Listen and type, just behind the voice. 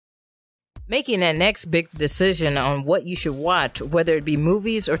Making that next big decision on what you should watch, whether it be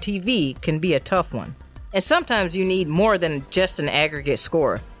movies or TV, can be a tough one. And sometimes you need more than just an aggregate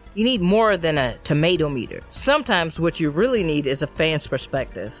score. You need more than a tomato meter. Sometimes what you really need is a fan's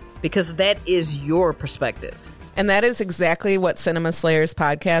perspective, because that is your perspective. And that is exactly what Cinema Slayers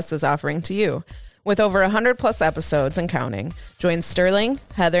podcast is offering to you. With over 100 plus episodes and counting, join Sterling,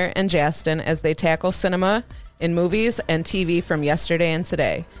 Heather, and Justin as they tackle cinema in movies and TV from yesterday and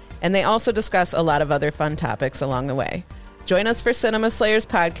today. And they also discuss a lot of other fun topics along the way. Join us for Cinema Slayers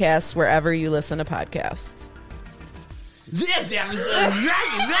podcast wherever you listen to podcasts. This episode is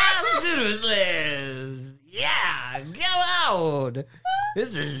brought to you by Cinema Slayers. Yeah, go out.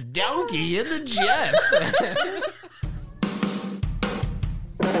 This is Donkey and the Jeff.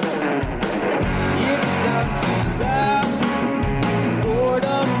 It's time to laugh, 'cause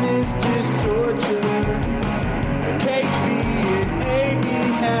boredom is just torture. The KP and Amy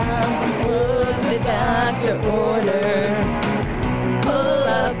have what the doctor ordered. Pull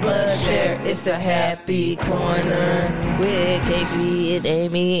up a chair, it's a happy corner. With KP and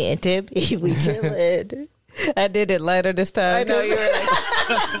Amy and Tippy, we chillin'. I did it lighter this time. I know you were like...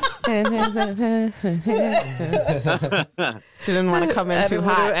 She didn't want to come in too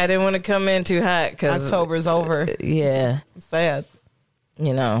hot. I didn't want to come in too hot because October's over. Yeah, sad.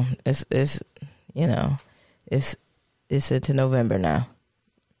 You know, it's into November now.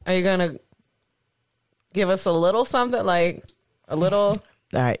 Are you gonna give us a little something, like a little?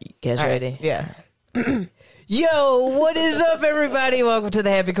 All right, you guys ready? Yeah. Yo, what is up, everybody? Welcome to the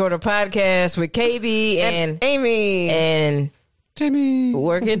Happy Corner podcast with KB and Amy and Timmy.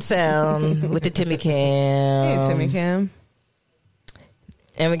 Working sound with the Timmy Cam. Hey, Timmy Cam.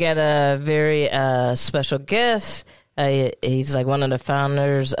 And we got a very special guest. He's like one of the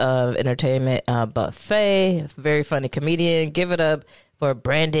founders of Entertainment Buffet. Very funny comedian. Give it up for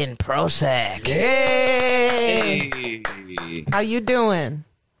Brandon Prosek. Yay! Hey. How you doing?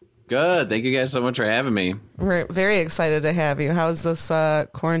 Good. Thank you guys so much for having me. We're very excited to have you. How's this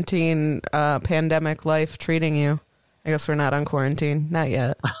quarantine pandemic life treating you? I guess we're not on quarantine. Not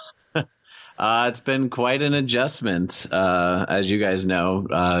yet. It's been quite an adjustment, as you guys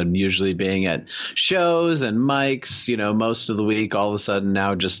know, usually being at shows and mics, most of the week, all of a sudden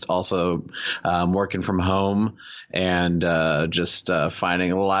now just also working from home and just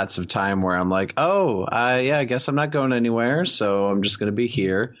finding lots of time where I'm like, I guess I'm not going anywhere. So I'm just going to be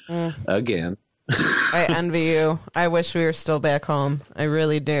here again. I envy you. I wish we were still back home. I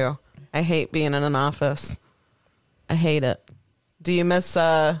really do. I hate being in an office. I hate it. Do you miss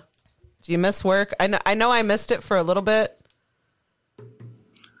work? I know I missed it for a little bit.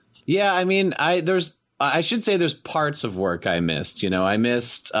 Yeah, I mean, I should say there's parts of work I missed. I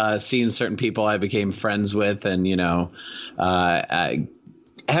missed seeing certain people I became friends with, and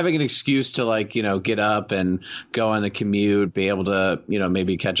having an excuse to get up and go on the commute, be able to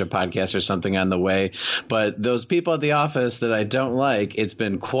maybe catch a podcast or something on the way. But those people at the office that I don't like, it's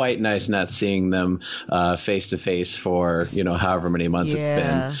been quite nice not seeing them face to face for however many months it's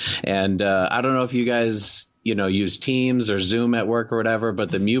been. And I don't know if you guys use Teams or Zoom at work or whatever,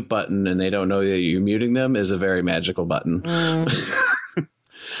 but the mute button, and they don't know that you're muting them, is a very magical button.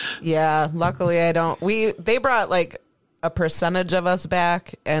 Yeah, luckily I don't. They brought a percentage of us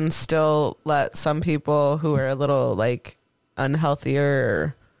back and still let some people who are a little unhealthier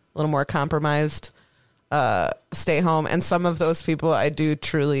or a little more compromised stay home. And some of those people I do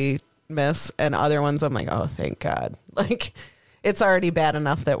truly miss, and other ones I'm like, oh, thank God. It's already bad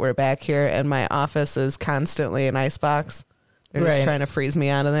enough that we're back here and my office is constantly an icebox. They're just trying to freeze me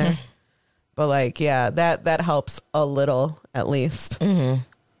out of there. But that helps a little at least. Mm-hmm.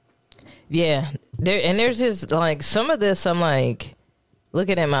 Yeah, there's just some of this. I'm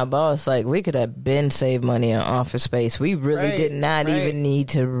looking at my boss. We could have been saved money on office space. We really did not even need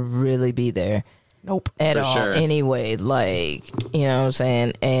to really be there. Nope, at For all. Sure. Anyway, you know what I'm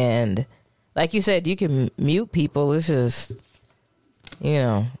saying. And like you said, you can mute people. It's just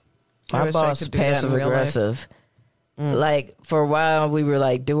my boss passive aggressive. For a while, we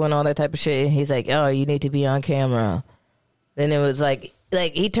were doing all that type of shit. And he's like, "Oh, you need to be on camera." Then it was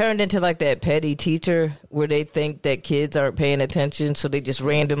he turned into that petty teacher where they think that kids aren't paying attention, so they just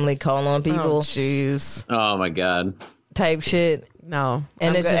randomly call on people. Oh, jeez. Oh my God. Type shit. No.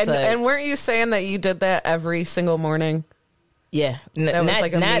 And it's just and weren't you saying that you did that every single morning? Yeah. That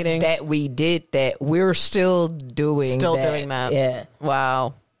was a not meeting. that we did that. We're still doing that. Yeah.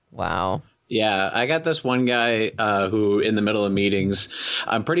 Wow. Yeah, I got this one guy who, in the middle of meetings,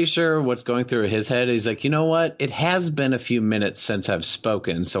 I'm pretty sure what's going through his head, he's like, you know what? It has been a few minutes since I've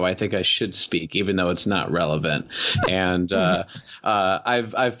spoken, so I think I should speak, even though it's not relevant. And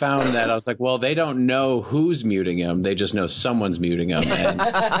I've found that I was like, well, they don't know who's muting him. They just know someone's muting him.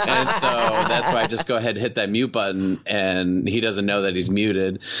 And so that's why I just go ahead and hit that mute button, and he doesn't know that he's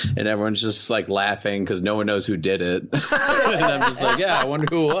muted. And everyone's just like laughing because no one knows who did it. And I'm just like, yeah, I wonder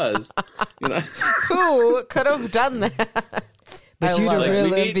who it was. You know? Who could have done that? But you're the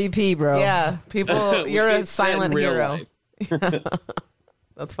real MVP, bro. Yeah, people, you're a silent hero. Life.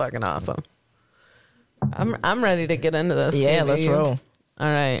 That's fucking awesome. I'm ready to get into this. Yeah, TV. let's roll. All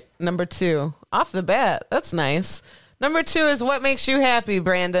right, number 2, off the bat. That's nice. Number 2 is what makes you happy,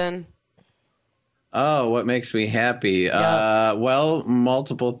 Brandon. Oh, what makes me happy? Yep. Well,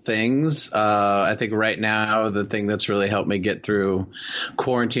 multiple things. I think right now the thing that's really helped me get through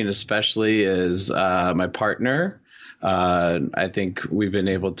quarantine especially is my partner. I think we've been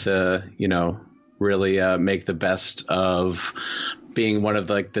able to, really make the best of being one of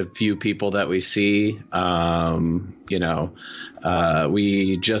like the few people that we see.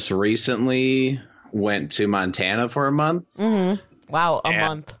 We just recently went to Montana for a month. Mm-hmm. Wow, a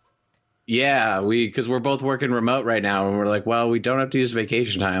month. Yeah, because we're both working remote right now, and we're like, well, we don't have to use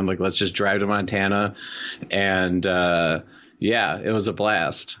vacation time. Like, let's just drive to Montana, and it was a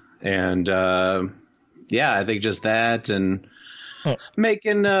blast. And I think just that and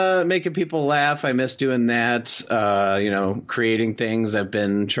making people laugh. I miss doing that. Creating things. I've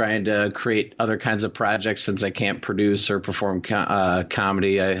been trying to create other kinds of projects since I can't produce or perform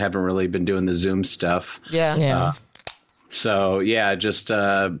comedy. I haven't really been doing the Zoom stuff. Yeah. So, just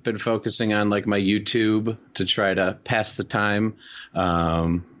been focusing on like my YouTube to try to pass the time.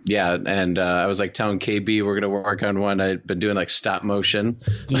 And I was like telling KB we're going to work on one. I've been doing like stop motion.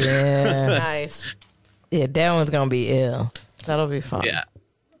 Yeah. Nice. Yeah, that one's going to be ill. That'll be fun. Yeah.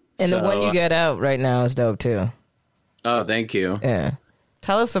 And the one you got out right now is dope too. Oh, thank you. Yeah.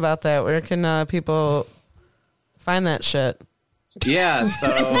 Tell us about that. Where can people find that shit? Yeah, so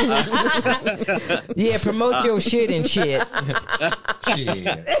yeah, promote your shit and shit.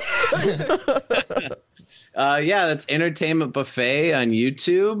 That's Entertainment Buffet on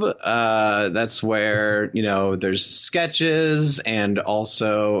YouTube. That's where there's sketches, and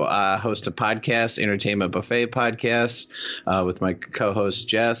also host a podcast, Entertainment Buffet podcast, with my co-host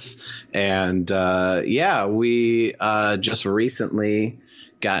Jess. And we just recently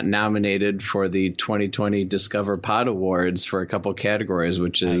got nominated for the 2020 Discover Pod Awards for a couple categories,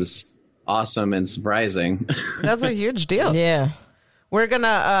 which is awesome and surprising. That's a huge deal. Yeah. We're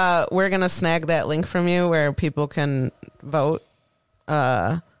gonna snag that link from you where people can vote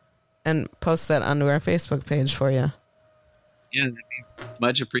and post that onto our Facebook page for you. Yeah, that'd be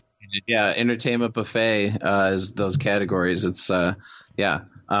much appreciated. Yeah, Entertainment Buffet is those categories. It's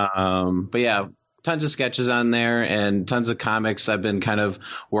tons of sketches on there and tons of comics I've been kind of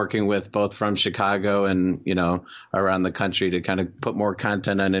working with, both from Chicago and, around the country, to kind of put more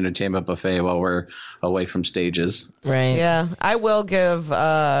content on Entertainment Buffet while we're away from stages. Right. Yeah. I will give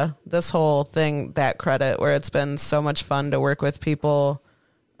this whole thing that credit, where it's been so much fun to work with people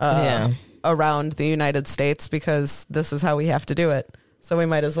around the United States, because this is how we have to do it. So we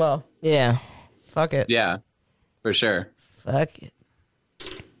might as well. Yeah. Fuck it. Yeah, for sure. Fuck it.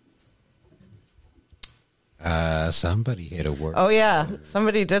 Somebody hit a word. Oh, yeah.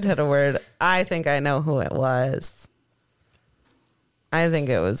 Somebody did hit a word. I think I know who it was. I think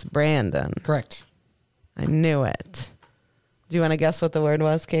it was Brandon. Correct. I knew it. Do you want to guess what the word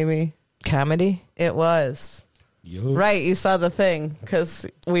was, KB? Comedy? It was. Yo. Right. You saw the thing, because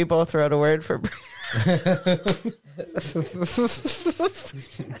we both wrote a word for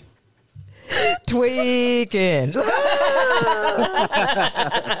Tweaking.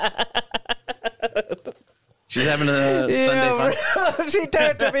 She's having a Sunday fun. She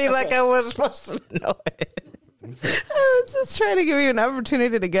turned to me like I was supposed to know it. I was just trying to give you an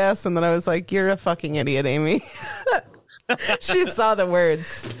opportunity to guess, and then I was like, you're a fucking idiot, Amy. She saw the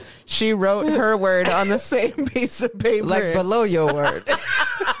words. She wrote her word on the same piece of paper. Like below your word.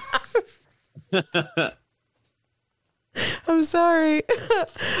 I'm sorry.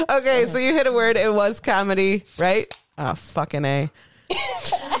 Okay, so you hit a word. It was comedy, right? Oh, fucking A.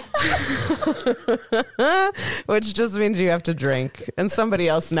 Which just means you have to drink. And somebody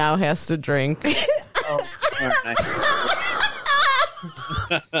else now has to drink. Oh, nice.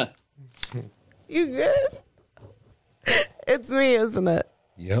 You good? It's me, isn't it?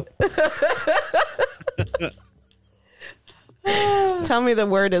 Yep. Tell me the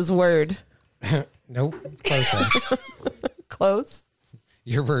word is word. Nope. Close. Close.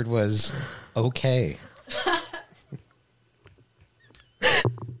 Your word was okay.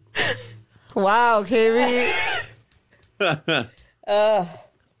 Wow, KB.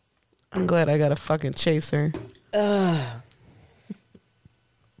 I'm glad I got a fucking chaser.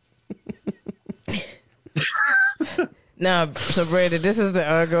 Now, so Brandon, this is the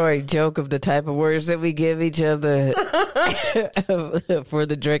ongoing joke of the type of words that we give each other for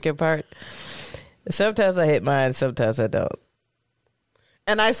the drinking part. Sometimes I hit mine, sometimes I don't.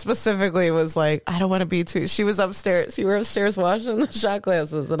 And I specifically was like, I don't want to be too. She was upstairs. You were upstairs washing the shot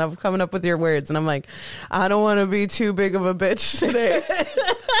glasses, and I'm coming up with your words, and I'm like, I don't want to be too big of a bitch today.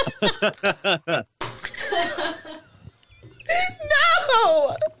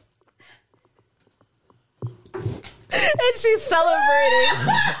 No. And she's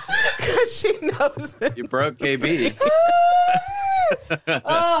celebrating because she knows it. You broke KB.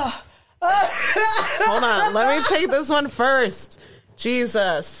 Hold on. Let me take this one first.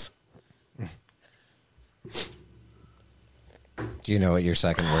 Jesus. Do you know what your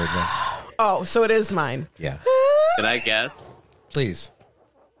second word was? Oh, so it is mine. Yeah. Can I guess? Please.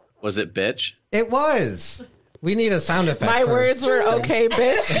 Was it bitch? It was. We need a sound effect. My words were okay,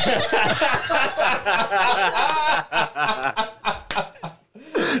 bitch.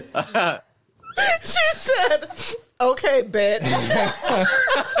 She said, okay, bitch.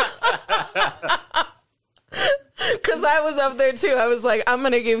 Because I was up there too. I was like, I'm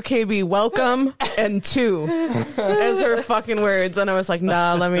going to give KB welcome and two as her fucking words. And I was like,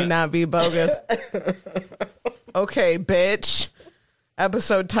 nah, let me not be bogus. Okay, bitch.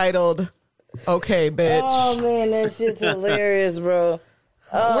 Episode titled, okay, bitch. Oh, man, that shit's hilarious, bro.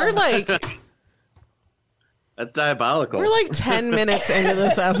 We're like That's diabolical. 10 minutes into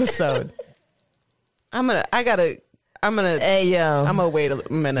this episode. I'm gonna Hey, yo. I'm gonna wait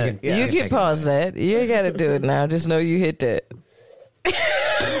a minute. Yeah. You can can take it pause that. You ain't got to do it now. Just know you hit that.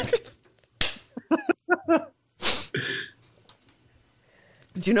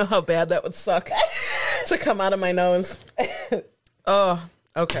 Do you know how bad that would suck to come out of my nose? Oh,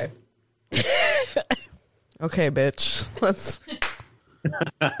 okay. Okay, bitch.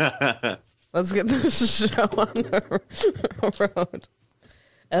 Let's get this show on the road.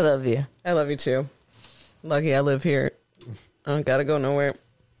 I love you. I love you too. Lucky I live here. I don't gotta go nowhere.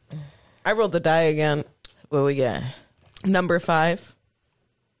 I rolled the die again. What we got? Number 5,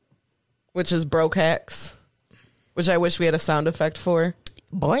 which is broke hacks, which I wish we had a sound effect for.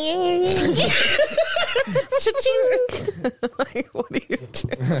 Boing. Cha-ching. Like, what are you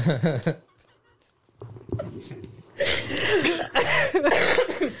doing?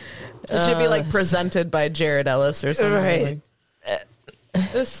 It should be like presented by Jared Ellis or something. Right.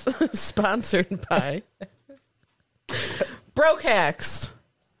 This is sponsored by Broke Hacks.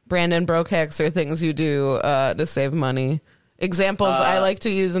 Brandon, broke hacks are things you do to save money. Examples I like to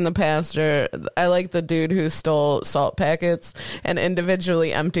use in the past are, I like the dude who stole salt packets and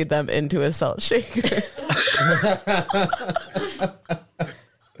individually emptied them into a salt shaker.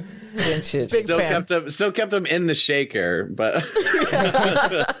 Shit. Big fan. Still kept him in the shaker, but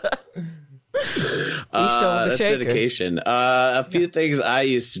He stole the that's shaker. dedication. A few things I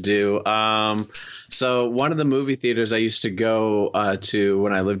used to do. So one of the movie theaters I used to go to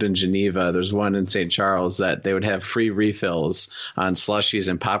when I lived in Geneva, there's one in St. Charles that they would have free refills on slushies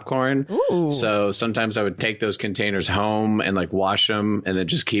and popcorn. Ooh. So sometimes I would take those containers home and like wash them and then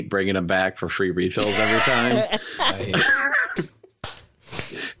just keep bringing them back for free refills every time.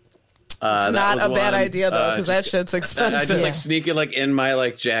 Not a bad one. idea though, because that shit's I expensive. just like sneak it like in my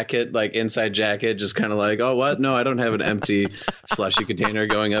like jacket, like inside jacket, just kind of like, oh, what? No, I don't have an empty slushy container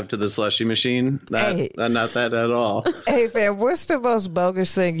going up to the slushy machine. Not that at all. Hey, fam, what's the most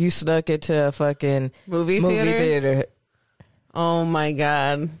bogus thing you snuck into a fucking Movie theater? Oh my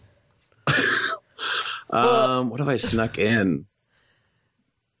God. What have I snuck in?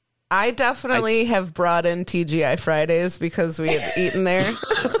 I definitely have brought in TGI Fridays because we had eaten there.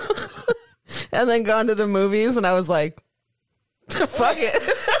 And then gone to the movies, and I was like, fuck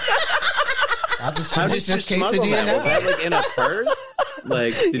it. I'll just How finish did you this smuggle quesadilla that? Was that now. like in a purse?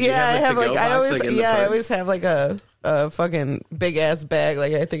 Like, did you Yeah, I have have a to-go like, I box, always, like, in the yeah, I purse? always have like a fucking big ass bag.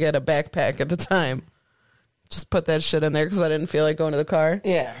 Like, I think I had a backpack at the time. Just put that shit in there because I didn't feel like going to the car.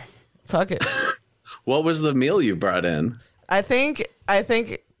 Yeah. Fuck it. What was the meal you brought in? I think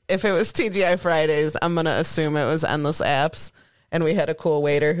if it was TGI Fridays, I'm going to assume it was Endless Apps. And we had a cool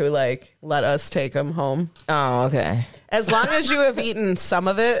waiter who like let us take them home. Oh, okay. As long as you have eaten some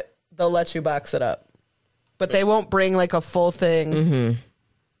of it, they'll let you box it up. But they won't bring like a full thing,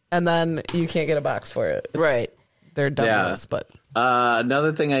 and then you can't get a box for it. Right. They're dumb, but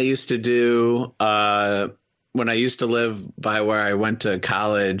Another thing I used to do when I used to live by where I went to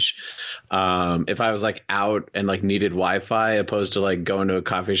college, if I was like out and like needed Wi-Fi, opposed to like going to a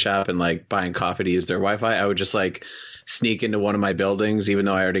coffee shop and like buying coffee to use their Wi-Fi, I would just like sneak into one of my buildings, even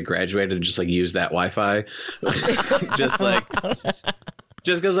though I already graduated, and just like use that Wi-Fi.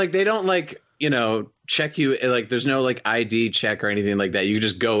 just because like they don't like, you know, check you, like there's no like ID check or anything like that. You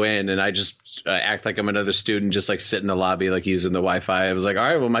just go in, and I just act like I'm another student, just like sit in the lobby, like using the Wi-Fi. I was like, all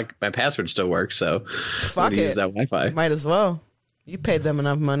right, well, my password still works, so fuck it. Use that Wi-Fi. Might as well. You paid them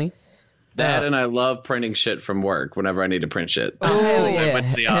enough money. That, and I love printing shit from work whenever I need to print shit. Oh, hell I yeah. went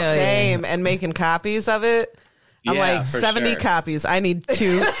to the Hell office. yeah. Same, and making copies of it. I'm Yeah, like for 70 sure. copies. I need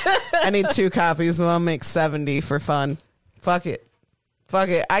 2. I need 2 copies. Well, I'll make 70 for fun. Fuck it. Fuck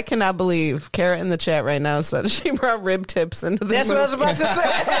it. I cannot believe Kara in the chat right now said she brought rib tips into the That's movie. what I was about to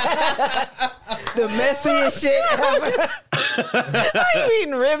say. The messiest shit ever. I'm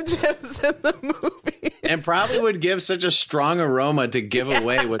eating rib tips in the movie. And probably would give such a strong aroma to give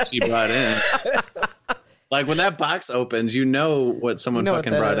away what she brought in. Like when that box opens, you know what someone You know what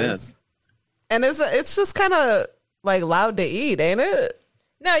fucking that brought is. in. And it's just kind of like loud to eat, ain't it?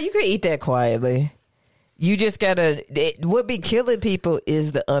 No, you can eat that quietly. You just gotta. What be killing people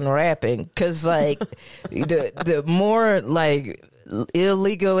is the unwrapping, because like the more like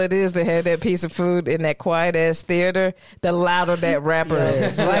illegal it is to have that piece of food in that quiet ass theater, the louder that wrapper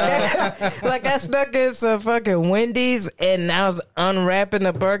is. Like I snuck in some fucking Wendy's, and I was unwrapping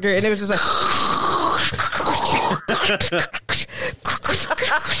the burger, and it was just like.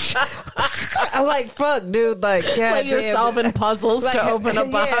 I'm like, fuck, dude. Like, God Like you're damn. solving puzzles to open a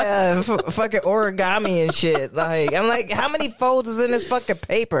box. Yeah, fucking origami and shit. Like, I'm like, how many folds is in this fucking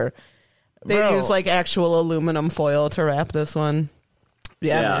paper? They Bro. use like actual aluminum foil to wrap this one.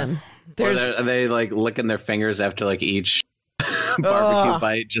 Yeah, man. Or are they like licking their fingers after like each barbecue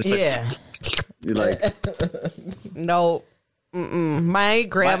bite? Just like, Yeah. like No. Mm-mm. My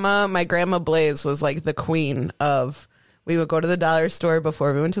grandma Blaze was like the queen of. We would go to the dollar store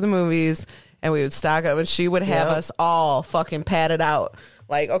before we went to the movies, and we would stock up, and she would have us all fucking padded out.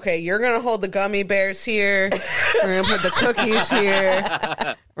 Like, okay, you're gonna hold the gummy bears here. We're gonna put the cookies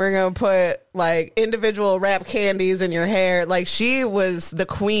here. We're gonna put like individual wrap candies in your hair. Like, she was the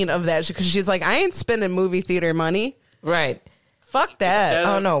queen of that because she's like, I ain't spending movie theater money. Right. Fuck that.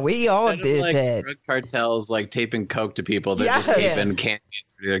 Oh no, we all instead of, did like, that. drug cartels like taping coke to people. They're Yes. just taping candy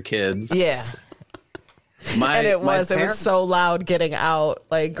for their kids. Yeah. And it was so loud getting out.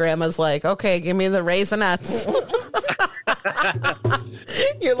 Like, grandma's like, okay, give me the Raisinets.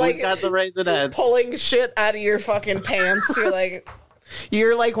 You're like, Who's got the Raisinets? pulling shit out of your fucking pants.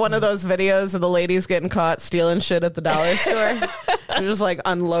 You're like one of those videos of the ladies getting caught stealing shit at the dollar store. They're just like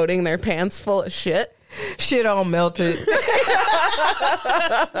unloading their pants full of shit. Shit all melted.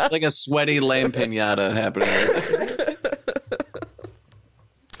 Like a sweaty lame pinata happening.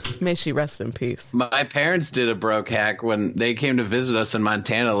 May she rest in peace. My parents did a broke hack when they came to visit us in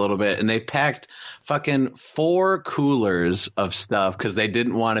Montana a little bit, and they packed fucking 4 coolers of stuff because they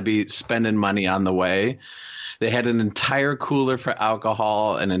didn't want to be spending money on the way. They had an entire cooler for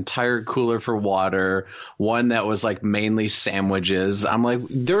alcohol, an entire cooler for water, one that was like mainly sandwiches. I'm like,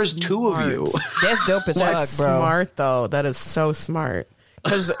 there's 2 of you. That's dope as That's fuck, bro. smart, though. That is so smart.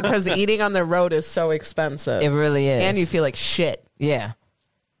 Because eating on the road is so expensive. It really is. And you feel like shit. Yeah.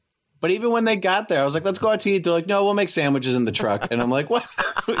 But even when they got there, I was like, let's go out to eat. They're like, no, we'll make sandwiches in the truck. And I'm like, what?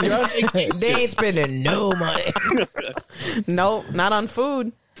 You're on vacation. They ain't spending no money. Nope, not on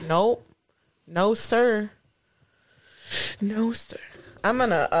food. Nope. No, sir. No, sir. I'm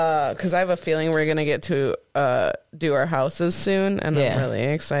gonna, because I have a feeling we're gonna get to do our houses soon, and Yeah. I'm really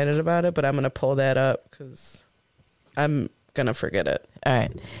excited about it, but I'm gonna pull that up because I'm gonna forget it. All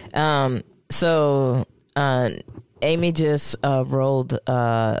right. So Amy just rolled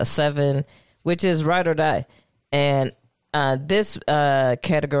a 7, which is ride or die, and this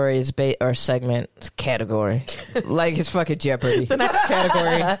category is category like it's fucking Jeopardy. The next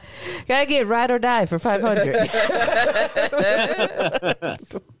category. Gotta get ride or die for 500.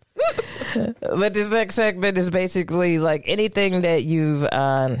 But this next segment is basically like anything that you've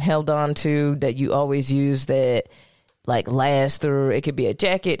held on to that you always use that like lasts through. It could be a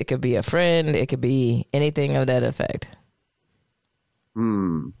jacket, it could be a friend, it could be anything of that effect.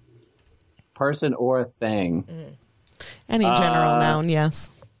 Person or a thing. Any general noun, yes.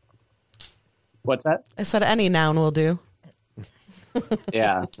 What's that? I said any noun will do.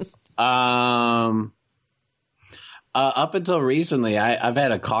 Yeah. Up until recently, I've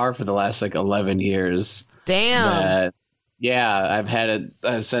had a car for the last like 11 years. Damn. Yeah, I've had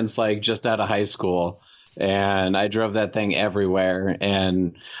it since like just out of high school. And I drove that thing everywhere.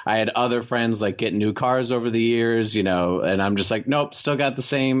 And I had other friends like get new cars over the years, you know, and I'm just like, nope, still got the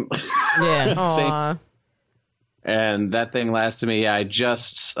same. Yeah. same. And that thing lasted me. I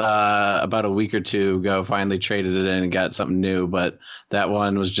just about a week or two ago finally traded it in and got something new. But that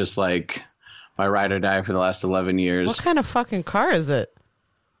one was just like my ride or die for the last 11 years. What kind of fucking car is it?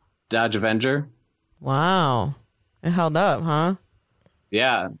 Dodge Avenger. Wow. It held up, huh?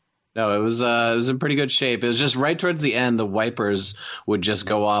 Yeah. No, it was in pretty good shape. It was just right towards the end, the wipers would just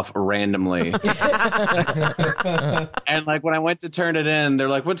go off randomly. And like when I went to turn it in, they're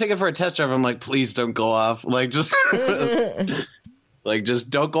like, "We'll take it for a test drive." I'm like, "Please don't go off. Like just like just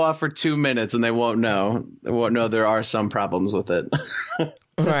don't go off for 2 minutes and they won't know. They won't know there are some problems with it."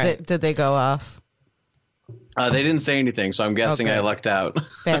 Did they go off? They didn't say anything, so I'm guessing Okay. I lucked out.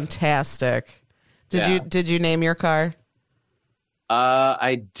 Fantastic. Yeah. Did you name your car?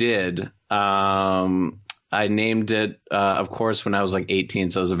 I did. I named it, of course, when I was like 18,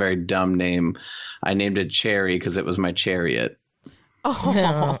 so it was a very dumb name. I named it Cherry because it was my chariot.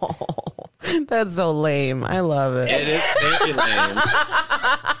 Oh, that's so lame. I love it. It is very lame.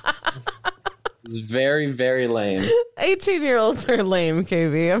 It's very, very lame. 18-year-olds are lame,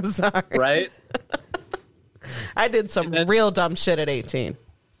 KB. I'm sorry. Right? I did some real dumb shit at 18.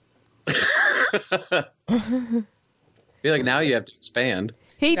 I feel like now you have to expand.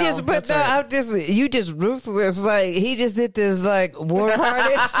 He No, just put that's all right. you just ruthless. Like he just did this like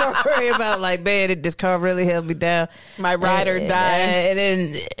warm-hearted story about like, man, this car really held me down. My ride or die. And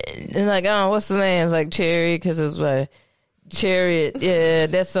then like, oh, what's the name? It's like Cherry because it's my chariot. Yeah,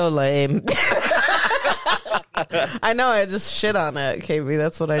 that's so lame. I know. I just shit on it, KB.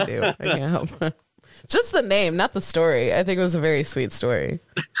 That's what I do. I can't help it. Just the name, not the story. I think it was a very sweet story.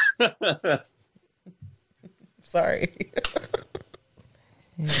 Sorry.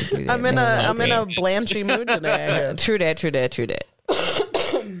 I'm in a blanchy mood today. True that.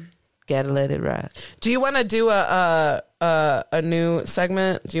 Gotta let it ride. Do you want to do a new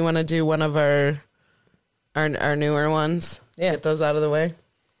segment? Do you want to do one of our newer ones? Yeah. Get those out of the way,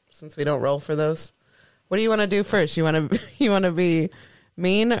 since we don't roll for those. What do you want to do first? You want to be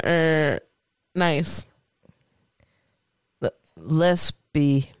mean or nice? Let's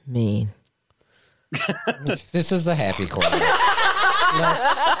be mean. This is the happy corner.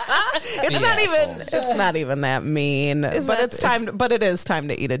 It's not even that mean. But it is time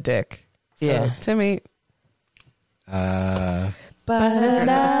to eat a dick. So, Yeah. Timmy.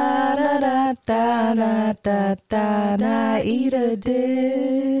 Eat a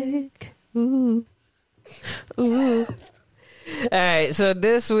dick. Ooh. All right, so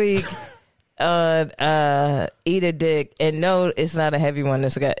this week eat a dick, and no, it's not a heavy one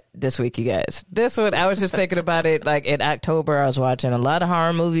this week, you guys. This one, I was just thinking about it. Like in October, I was watching a lot of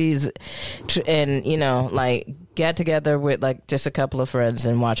horror movies, and like got together with like just a couple of friends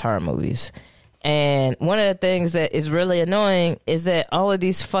and watch horror movies. And one of the things that is really annoying is that all of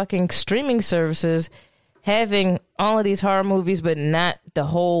these fucking streaming services having all of these horror movies, but not the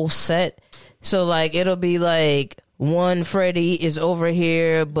whole set. So like it'll be like, one Freddy is over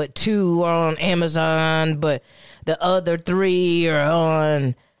here, but 2 are on Amazon, but the other 3 are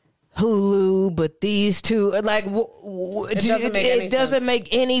on Hulu, but these 2 are like it doesn't make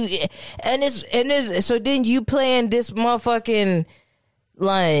any and it's so then you playing this motherfucking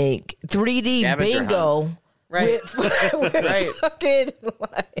like 3D Scavenger bingo, hunt. Right. with Right. fucking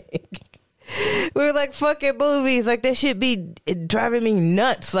we're like fucking movies like that should be driving me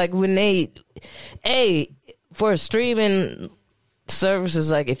nuts. Like when for streaming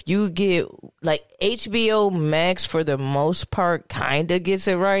services, like if you get like HBO Max for the most part kind of gets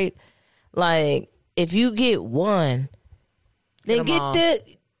it right. Like if you get one, then get that.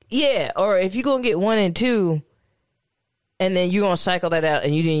 Yeah. Or if you're going to get 1 and 2 and then you're going to cycle that out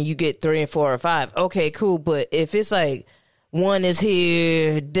and you get 3 and 4 or 5. Okay, cool. But if it's like 1 is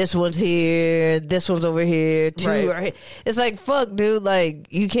here, this one's here, this one's over here, 2 Right. are here. It's like, fuck, dude. Like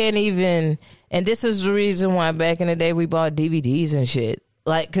you can't even. And this is the reason why back in the day we bought DVDs and shit.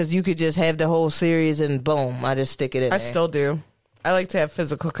 Like, because you could just have the whole series and boom, I just stick it in I there. still do. I like to have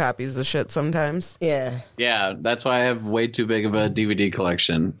physical copies of shit sometimes. Yeah. Yeah, that's why I have way too big of a DVD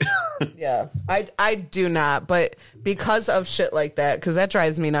collection. Yeah. I do not, but because of shit like that, because that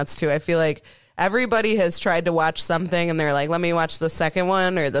drives me nuts too. I feel like everybody has tried to watch something and they're like, let me watch the second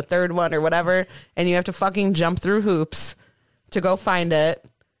one or the third one or whatever. And you have to fucking jump through hoops to go find it.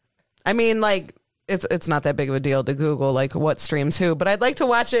 I mean, like, it's not that big of a deal to Google, like, what streams who, but I'd like to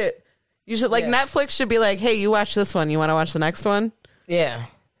watch it. You should, like, Netflix should be like, hey, you watch this one. You want to watch the next one? Yeah.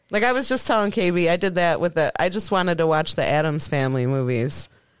 Like, I was just telling KB, I did that I just wanted to watch the Addams Family movies.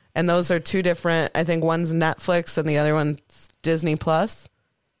 And those are two different, I think one's Netflix and the other one's Disney Plus.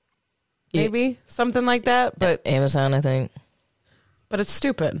 Maybe something like that, but Amazon, I think. But it's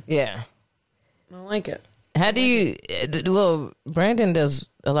stupid. Yeah. I don't like it. How do you? Well, Brandon does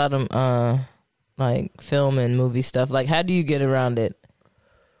a lot of like film and movie stuff. Like, how do you get around it?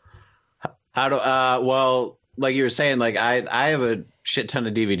 How do? Well, like you were saying, like I have a shit ton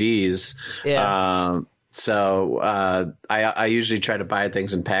of DVDs. Yeah. So I usually try to buy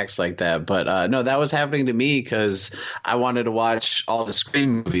things in packs like that. But no, that was happening to me because I wanted to watch all the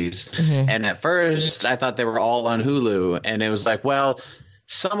Scream movies. Mm-hmm. And at first, I thought they were all on Hulu. And it was like, well,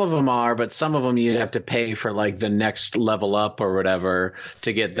 some of them are, but some of them you'd have to pay for like the next level up or whatever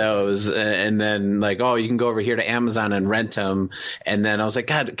to get those. And then like, oh, you can go over here to Amazon and rent them. And then I was like,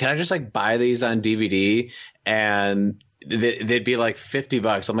 God, can I just like buy these on DVD? And they'd be like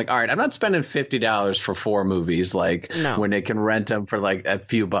 $50. I'm like, all right, I'm not spending $50 for 4 movies, like when they can rent them for like a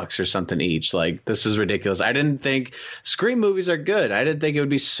few bucks or something each. Like, this is ridiculous. I didn't think Scream movies are good. I didn't think it would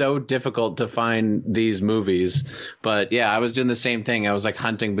be so difficult to find these movies. But yeah, I was doing the same thing. I was like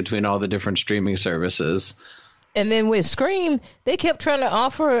hunting between all the different streaming services. And then with Scream, they kept trying to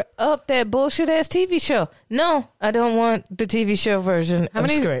offer up that bullshit ass TV show. No, I don't want the TV show version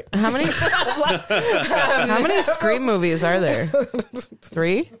of Scream. How many Scream movies are there?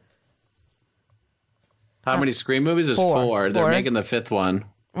 3? How many Scream movies? There's 4. They're making the 5th one.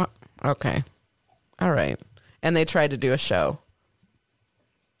 Okay. All right. And they tried to do a show.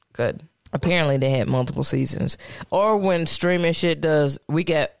 Good. Apparently they had multiple seasons. Or when streaming shit does, we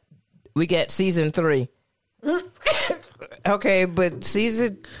get season 3. Okay, but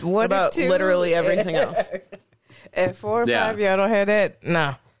season 1 about and 2? Literally everything else. At 4 or 5, y'all don't have that?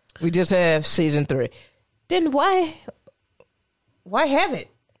 Nah. We just have season 3. Then why have it?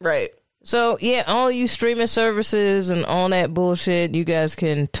 Right. So, yeah, all you streaming services and all that bullshit, you guys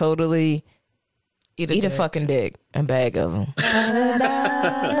can totally eat a fucking dick. A bag of them.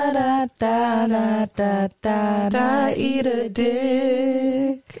 Eat a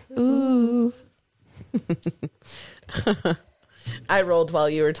dick. Ooh. I rolled while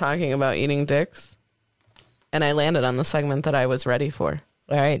you were talking about eating dicks, and I landed on the segment that I was ready for.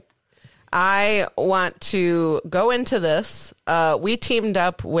 All right. I want to go into this. We teamed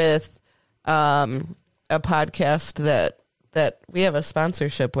up with a podcast that we have a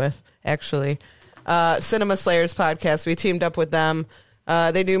sponsorship with, actually. Cinema Slayers podcast. We teamed up with them.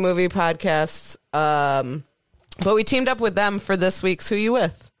 They do movie podcasts. But we teamed up with them for this week's Who You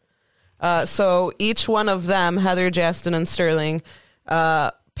With? So each one of them, Heather, Justin, and Sterling,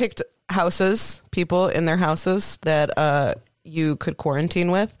 picked people in their houses that you could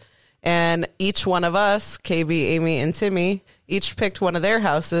quarantine with. And each one of us, KB, Amy, and Timmy, each picked one of their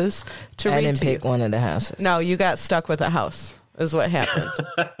houses to read to you. I didn't pick one of the houses. No, you got stuck with a house, is what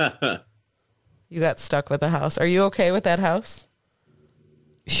happened. You got stuck with a house. Are you okay with that house?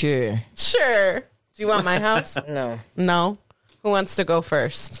 Sure. Sure. Do you want my house? No. No? Who wants to go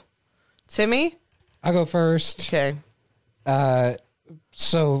first? Timmy? I'll go first. Okay.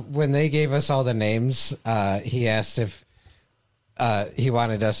 So when they gave us all the names, he asked if he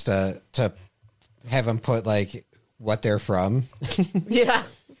wanted us to have him put like what they're from. Yeah.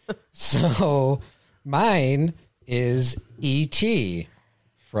 So mine is E.T.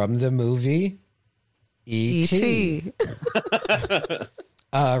 from the movie E.T.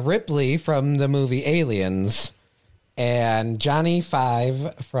 Ripley from the movie Aliens. And Johnny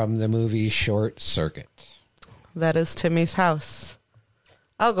 5 from the movie Short Circuit. That is Timmy's house.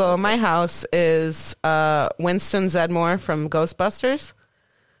 I'll go. My house is Winston Zeddemore from Ghostbusters,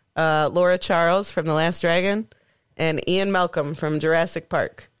 Laura Charles from The Last Dragon, and Ian Malcolm from Jurassic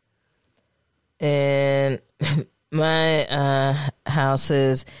Park. And my house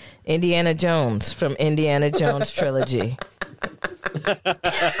is Indiana Jones from Indiana Jones Trilogy.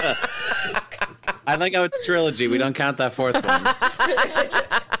 I like how it's trilogy. We don't count that 4th one.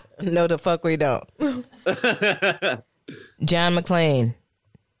 No, the fuck we don't. John McClane.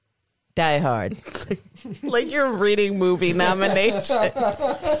 Die Hard. Like you're reading movie nominations. Okay.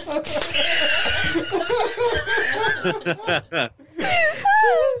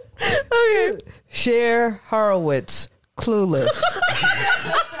 Cher Horowitz. Clueless.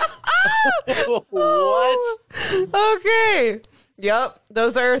 What? Okay. Yep.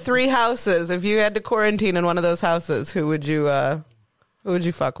 Those are 3 houses. If you had to quarantine in one of those houses, who would you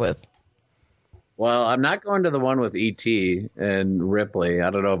fuck with? Well, I'm not going to the one with E.T. and Ripley. I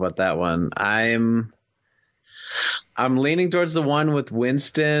don't know about that one. I'm leaning towards the one with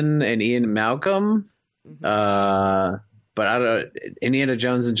Winston and Ian Malcolm. But I don't. Indiana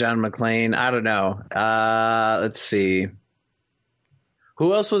Jones and John McClane. I don't know. Let's see.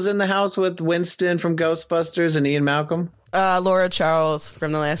 Who else was in the house with Winston from Ghostbusters and Ian Malcolm? Laura Charles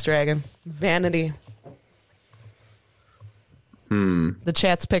from The Last Dragon. Vanity. The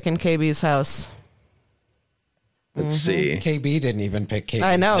chat's picking KB's house. Let's see. KB didn't even pick KB.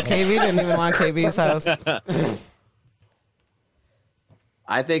 I know. KB didn't even want KB's house.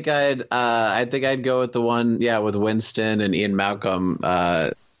 I think I'd go with the one, with Winston and Ian Malcolm.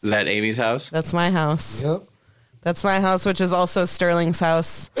 Is that Amy's house? That's my house. Yep. That's my house, which is also Sterling's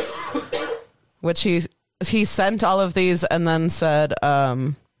house. Which he sent all of these and then said,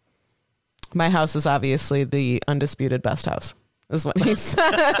 my house is obviously the undisputed best house, is what he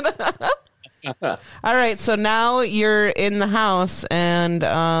said. All right, so now you're in the house and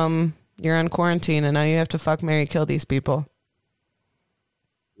you're on quarantine, and now you have to fuck, marry, kill these people.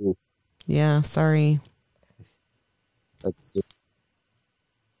 Oof. Yeah, sorry. Let's see.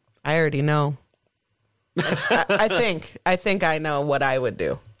 I already know. I think I know what I would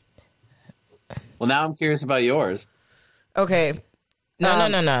do. Well, now I'm curious about yours. Okay. No.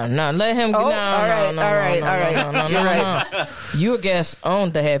 Let him. Oh, No. all right. You're right. You a guest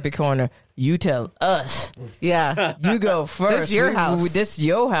on the Happy Corner. You tell us. Yeah. You go first. This is your house. This is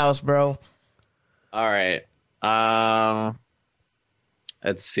your house, bro. All right.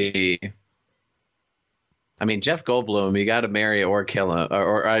 Let's see. I mean, Jeff Goldblum, you got to marry or kill him,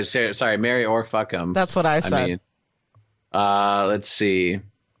 or sorry, marry or fuck him. That's what I said. Let's see.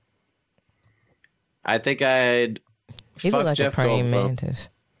 I think I'd He fuck looked like Jeff a praying Goldblum. mantis.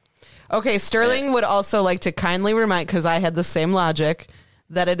 Okay, Sterling would also like to kindly remind, because I had the same logic,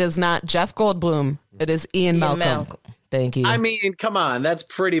 that it is not Jeff Goldblum. It is Ian Malcolm. Thank you. I mean, come on, that's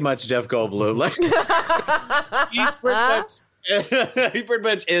pretty much Jeff Goldblum. Like, he pretty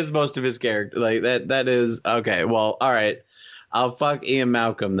much is most of his character. Like that is okay. Well, all right. I'll fuck Ian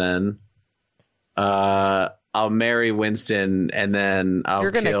Malcolm then. I'll marry Winston, and then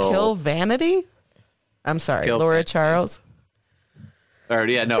You're gonna kill Vanity? I'm sorry, Laura Vanity. Charles. Or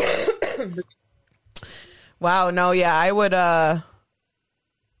yeah, no. Wow, no, yeah, I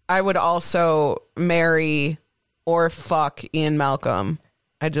would also marry or fuck Ian Malcolm.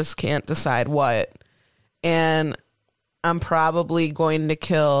 I just can't decide what. And I'm probably going to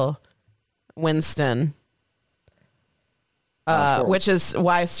kill Winston. Which is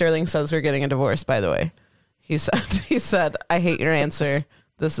why Sterling says we're getting a divorce, by the way. He said, I hate your answer.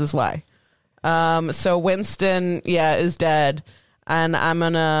 This is why. So Winston, is dead. And I'm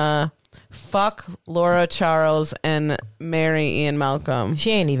going to fuck Laura Charles and marry Ian Malcolm.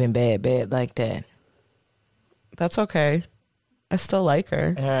 she ain't even bad like that. That's okay. I still like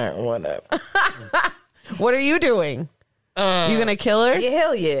her. All right, whatever. What are you doing? You going to kill her? Yeah,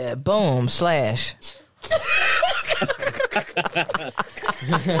 hell yeah. Boom, slash.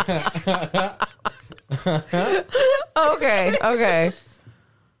 Okay.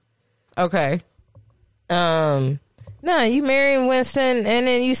 No, you marrying Winston and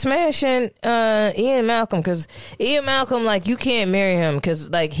then you smashing Ian Malcolm, because Ian Malcolm, like, you can't marry him because,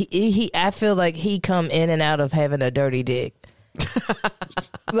 like, he I feel like he come in and out of having a dirty dick.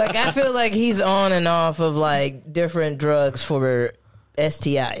 Like, I feel like he's on and off of, like, different drugs for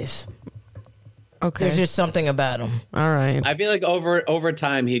STIs. Okay. There's just something about him. All right. I feel like over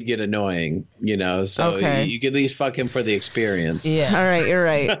time he'd get annoying, so Okay. you could at least fuck him for the experience. Yeah. All right. You're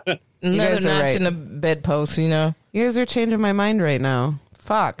right. Another guys are notch right. in the bedpost, You guys are changing my mind right now.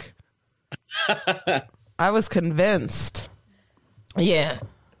 Fuck. I was convinced. Yeah.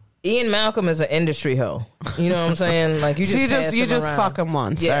 Ian Malcolm is an industry hoe. You know what I'm saying? Like, you just pass him around. fuck him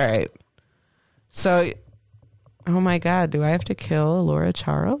once. Yeah. All right. So, oh my God, do I have to kill Laura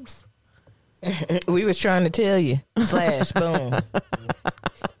Charles? We was trying to tell you. Slash, boom.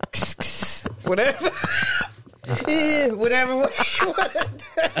 Whatever. Yeah, whatever.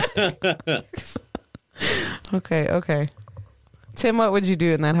 Okay. Tim, what would you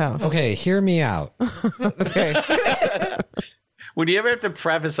do in that house? Okay, hear me out. Okay. Would you ever have to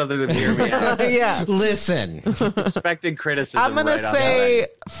preface something with "hear me out"? Yeah. Listen, Expected criticism. I'm going to right on say,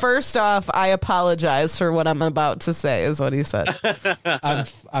 first off, I apologize for what I'm about to say, is what he said.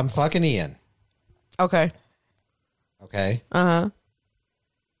 I'm fucking Ian. Okay. Okay. Uh-huh.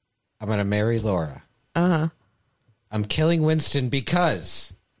 I'm gonna marry Laura. Uh-huh. I'm killing Winston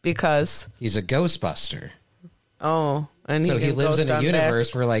because Because, he's a Ghostbuster. oh, and So he can lives ghost in a on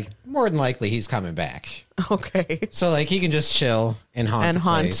universe where, like, more than likely he's coming back. back. Okay. So, like, he can just chill and haunt the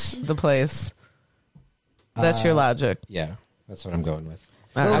place. The place. That's your logic. Yeah, that's what I'm going with.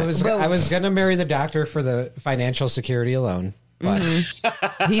 All right. I was gonna marry the doctor for the financial security alone, but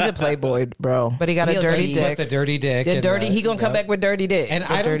He's a playboy, bro. But he got a He'll dirty cheat. dick. the dirty dick. The and dirty. He gonna come back with dirty dick. And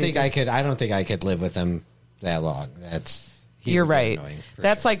I don't dirty think I could live with him that long. You're would be right. annoying, for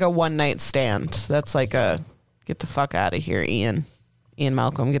That's sure. like a one night stand. That's like a get the fuck out of here, Ian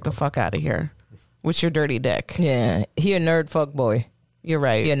Malcolm. Get the fuck out of here with your dirty dick. Yeah, he a nerd fuck boy. You're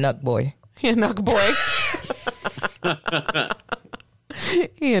right. He a nuck boy. He a nuck boy.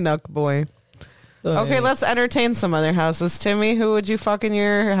 He a nuck boy. Okay, let's entertain some other houses. Timmy, who would you fuck in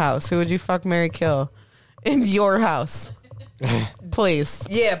your house? Who would you fuck, marry, kill in your house? Please.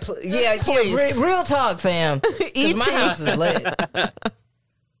 Yeah, Please. real talk, fam. 'Cause E.T. my house is lit.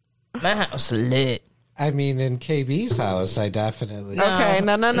 My house is lit. I mean, in KB's house, I definitely. Okay,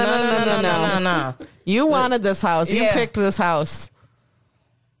 no. You wanted this house. You Yeah. picked this house.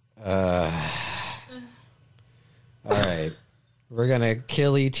 All right, we're gonna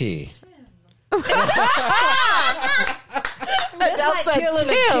kill ET. That's like killing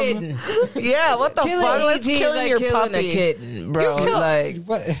a kitten. Yeah, what the Killing fuck? Let's ET is kill like your killing puppy. a kitten, bro. Like,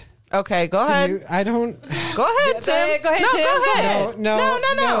 What? Okay, go ahead. I don't. Go ahead, Tim. Go ahead, no, Tim. go ahead.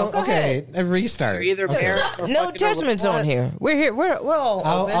 No. Go Okay, a restart. You're either Okay. married or no fucking judgments on here. We're here. We're all.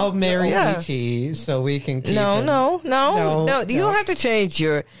 open. I'll marry Yeah. ET so we can keep. No, him. no. You No. don't have to change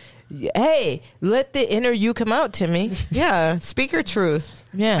your. Hey, let the inner you come out, Timmy. Yeah, speak your truth.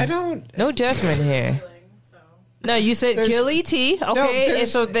 Yeah, I don't. No judgment here. No, you said There's- kill ET. Okay, and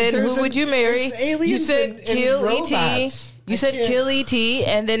there's- so then there's who would you marry? there's aliens You said and kill ET. robots. You I said can't- kill ET,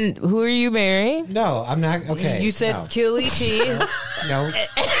 and then who are you marrying? No, I'm not. Okay. You said no. kill ET. No.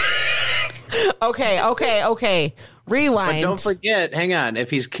 Okay. Rewind. But don't forget, hang on.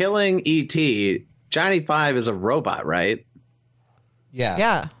 If he's killing ET, Johnny Five is a robot, right? Yeah.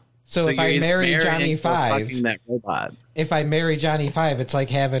 Yeah. So if you're I either marry marrying Johnny or Five, fucking that robot. if I marry Johnny Five, it's like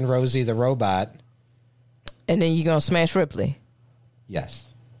having Rosie the robot. And then you gonna smash Ripley.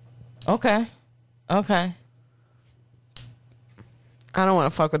 Yes. Okay. I don't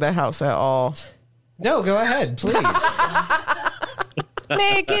want to fuck with that house at all. No, go ahead, please.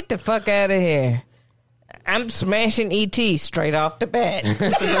 Man, get the fuck out of here. I'm smashing ET straight off the bat.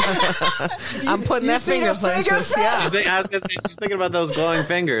 I'm putting that see finger the places. fingers? Yeah. I was gonna say she's thinking about those glowing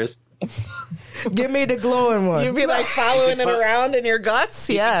fingers. Give me the glowing one. You'd be like following it around in your guts?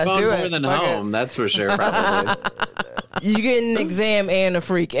 Yeah, Phone do more it. than Fuck home, it. that's for sure. Probably. You get an exam and a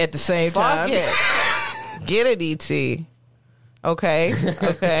freak at the same Fuck time. it. Get it, E.T. Okay.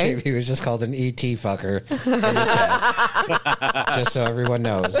 He was just called an ET fucker in the chat. Just so everyone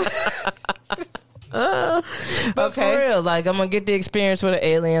knows. But Okay. for real, like I'm gonna get the experience with an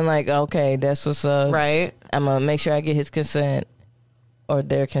alien. Like, okay, that's what's up. Right. I'm gonna make sure I get his consent or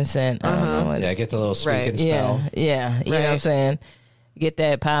their consent. I don't know. What Yeah, get the little squeak Right. and spell. Yeah. You know what I'm Right. saying? Get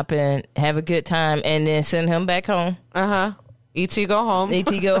that popping, have a good time, and then send him back home. E.T. go home.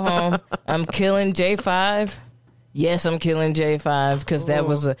 ET go home. I'm killing J5. Yes, I'm killing J5 because that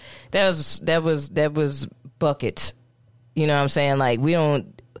was buckets. You know what I'm saying? Like we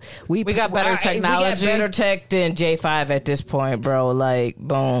got better technology. We got better tech than J5 at this point, bro. Like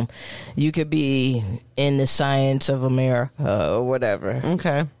boom, you could be in the science of America or whatever.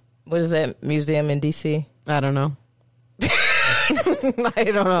 Okay. What is that museum in DC? I don't know. I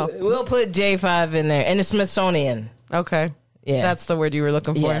don't know. We'll put J5 in there and the Smithsonian. Okay. Yeah, That's the word you were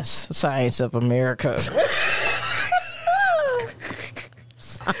looking for. yes, science of America.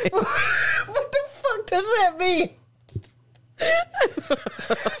 What the fuck does that mean?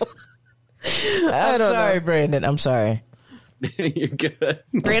 I'm sorry, Brandon. I'm sorry. You're good.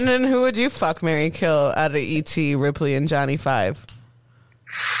 Brandon, who would you fuck, marry, kill out of E.T., Ripley, and Johnny Five?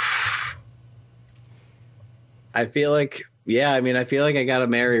 I feel like, I feel like I gotta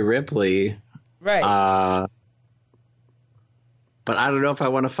marry Ripley. Right. But I don't know if I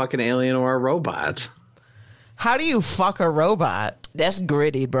want to fuck an alien or a robot. How do you fuck a robot? That's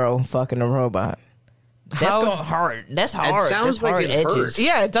gritty, bro. Fucking a robot. That's How- going hard. That's hard. sounds That's like hard it edges. hurts.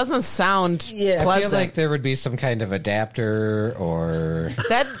 Yeah, it doesn't sound Yeah. I feel I pleasant. feel like there would be some kind of adapter or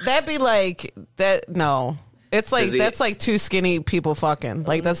That'd be like that. No, it's like Does he- that's like two skinny people fucking.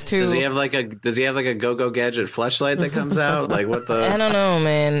 Like that's two. Does he have like a go-go gadget fleshlight that comes out? Like what I the? don't know,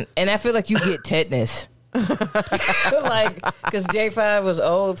 man. And I feel like you get tetanus. Like, because J5 was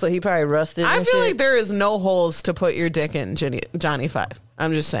old, so he probably rusted. I and feel shit. like there is no holes to put your dick in, Johnny Five.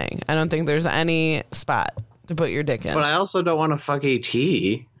 I'm just saying. I don't think there's any spot to put your dick in. But I also don't want to fuck AT.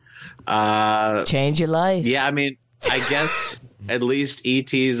 Change your life. Yeah, I mean, I guess at least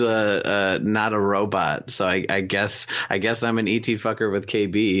ET's not a robot, so I guess I'm an ET fucker with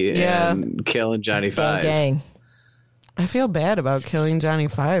KB Yeah. and killing Johnny Five. Gang. I feel bad about killing Johnny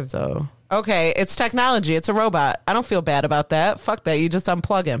Five, though. Okay, it's technology. It's a robot. I don't feel bad about that. Fuck that. You just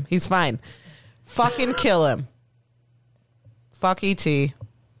unplug him. He's fine. Fucking kill him. Fuck E.T.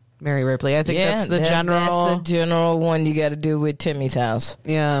 Mary Ripley. I think that's the general. That's the general one you got to do with Timmy's house.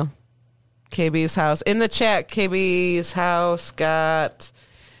 Yeah. KB's house. In the chat, KB's house got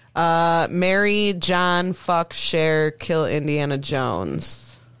marry John, fuck Cher, kill Indiana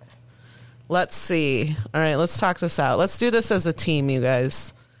Jones. Let's see. All right, let's talk this out. Let's do this as a team, you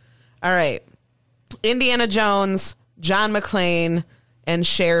guys. All right. Indiana Jones, John McClane, and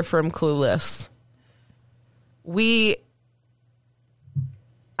Cher from Clueless. We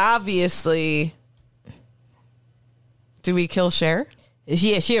obviously... Do we kill Cher?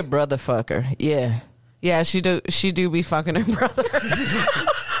 Yeah, she a brother fucker. Yeah. Yeah, she do be fucking her brother.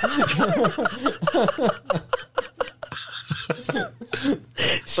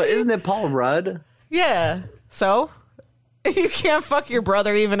 But isn't it Paul Rudd? Yeah. So? You can't fuck your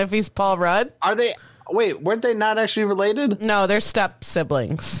brother even if he's Paul Rudd? Are they... Wait, weren't they not actually related? No, they're step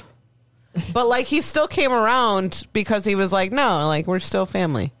siblings. But, like, he still came around because he was like, no, like, we're still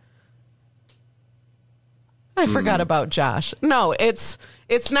family. I forgot about Josh. No, it's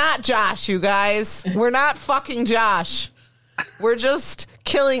not Josh, you guys. We're not fucking Josh. We're just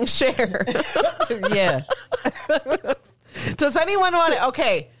killing Cher. Yeah. Does anyone want to...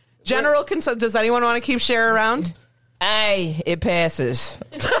 Okay, general consent. Does anyone want to keep Cher around? It passes.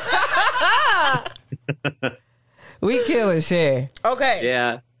 We killing Cher. Okay.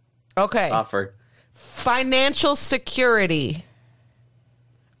 Yeah. Okay. Offer. Financial security.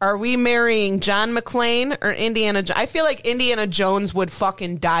 Are we marrying John McClane or Indiana Jones? I feel like Indiana Jones would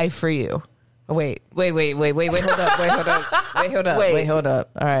fucking die for you. Oh, wait. Wait, hold up.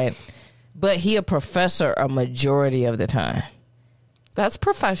 All right. But he a professor a majority of the time. That's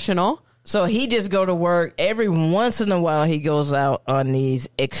professional. So he just go to work. Every once in a while he goes out on these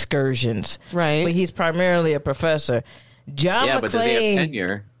excursions. Right. But he's primarily a professor. John McClane. But does he have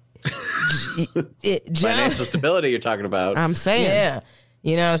tenure? Financial stability you're talking about. I'm saying. Yeah.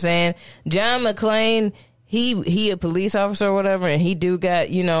 You know what I'm saying? John McClane, he a police officer or whatever, and he do got,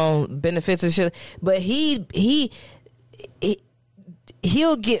 benefits and shit. But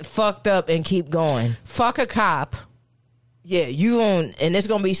he'll get fucked up and keep going. Fuck a cop. Yeah, you won't, and it's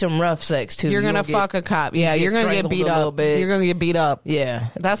gonna be some rough sex too. You're gonna fuck a cop. Yeah, you're gonna get beat up. You're gonna get beat up. Yeah,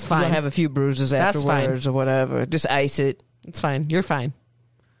 that's fine. You're gonna have a few bruises afterwards or whatever. Just ice it. It's fine. You're fine.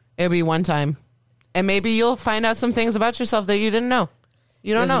 It'll be one time, and maybe you'll find out some things about yourself that you didn't know.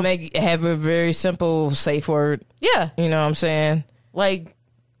 You don't know. Have a very simple safe word. Yeah, you know what I'm saying. Like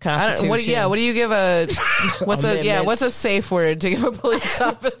Constitution. What do you give a? What's a safe word to give a police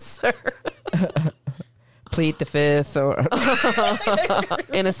officer? Plead the fifth or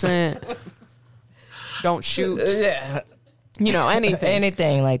innocent. Don't shoot. Yeah.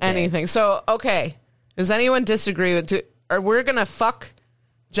 Anything like that. Anything. So, okay. Does anyone disagree with... Or we're going to fuck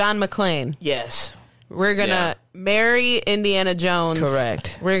John McClane. Yes. We're going to marry Indiana Jones.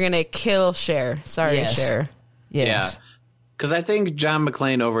 Correct. We're going to kill Cher. Sorry, Cher. Yes. Yeah. Because I think John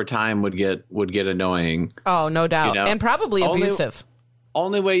McClane over time would get annoying. Oh, no doubt. And probably abusive.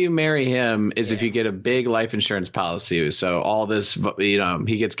 Only way you marry him is if you get a big life insurance policy. So all this,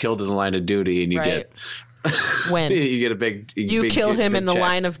 he gets killed in the line of duty, and you get when you get a big. You big, kill him big in the check.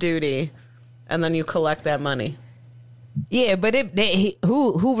 line of duty, and then you collect that money. Yeah, but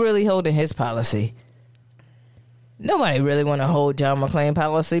who really holding his policy? Nobody really want to hold John McClane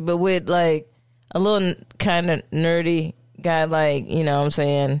policy, but with like a little kind of nerdy guy, like what I'm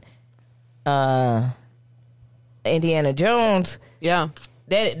saying, Indiana Jones. Yeah.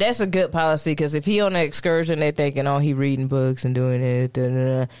 That's a good policy, because if he on an excursion, they thinking, he reading books and doing it. Da,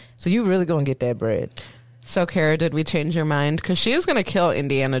 da, da. So you really going to get that bread. So, Kara, did we change your mind? Because she is going to kill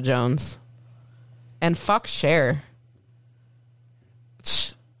Indiana Jones. And fuck Cher.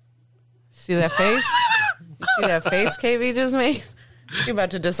 See that face? You see that face KB just made? You're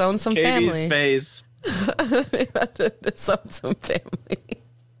about to disown some family. KB's face. You're about to disown some family.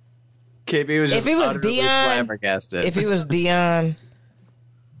 KB was just utterly flabbergasted. If it was Dion,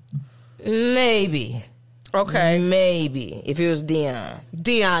 maybe. Okay. Maybe. If it was Dion.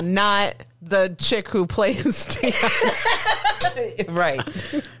 Dion, not the chick who plays Dion. Right.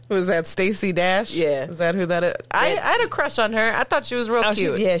 Was that Stacey Dash? Yeah. Is that who that is? I had a crush on her. I thought she was real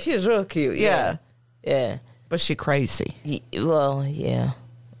cute. She was real cute. Yeah. But she crazy. Well, yeah.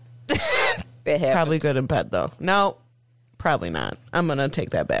 That happens. Probably good in bed, though. No, probably not. I'm going to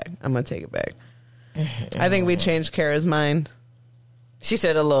take that back. I'm going to take it back. I think we changed Kara's mind. She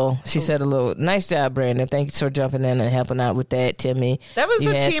said a little. Nice job, Brandon. Thanks for jumping in and helping out with that, Timmy. That was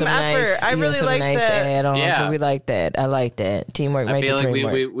a team effort. I really like that. Add-ons, yeah. So we like that. I like that. Teamwork makes the dream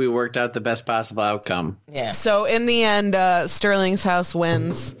work. we worked out the best possible outcome. Yeah. So in the end, Sterling's house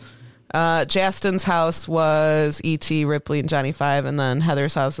wins. Justin's house was E.T., Ripley, and Johnny Five, and then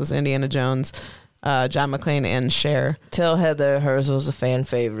Heather's house was Indiana Jones, John McClane, and Cher. Tell Heather hers was a fan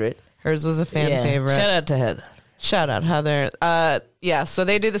favorite. Hers was a fan favorite. Shout out to Heather. Shout out, Heather. Yeah, so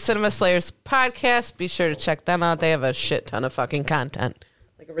they do the Cinema Slayers podcast. Be sure to check them out. They have a shit ton of fucking content.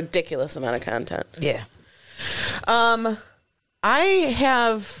 Like a ridiculous amount of content. Yeah.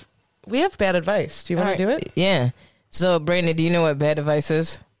 We have bad advice. Do you want to do it? Yeah. So, Brandon, do you know what bad advice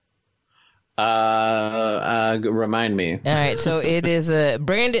is? Remind me. All right, so it is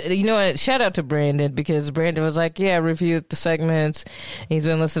Brandon. You know what? Shout out to Brandon, because Brandon was like, "Yeah, I reviewed the segments. He's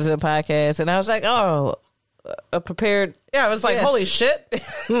been listening to the podcast," and I was like, "Oh, prepared." Yeah, I was like, Yes. holy shit.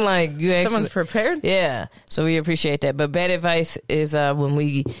 Like you actually, Someone's prepared? Yeah, so we appreciate that. But bad advice is when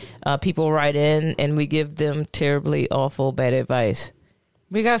we people write in and we give them terribly awful bad advice.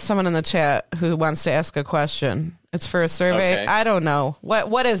 We got someone in the chat who wants to ask a question. It's for a survey. Okay. I don't know.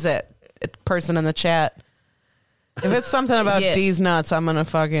 What is it? Person in the chat. If it's something about Yeah. D's nuts, I'm gonna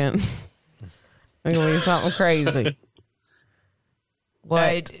fucking I'm gonna be something crazy. What? All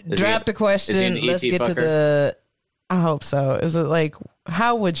right, drop the question. is he an Let's ET get to fucker? the. I hope so. Is it like,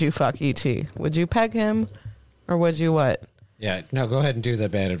 how would you fuck E.T.? Would you peg him, or would you what? Yeah, no, go ahead and do the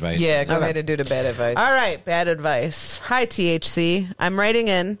bad advice. Yeah, go Okay. ahead and do the bad advice. All right, bad advice. Hi, THC. I'm writing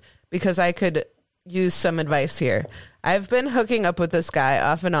in because I could use some advice here. I've been hooking up with this guy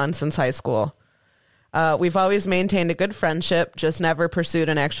off and on since high school. We've always maintained a good friendship, just never pursued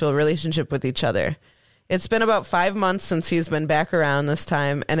an actual relationship with each other. It's been about 5 months since he's been back around this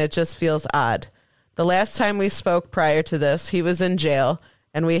time, and it just feels odd. The last time we spoke prior to this, he was in jail,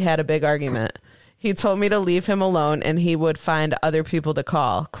 and we had a big argument. He told me to leave him alone and he would find other people to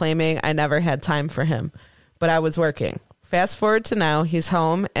call, claiming I never had time for him. But I was working. Fast forward to now, he's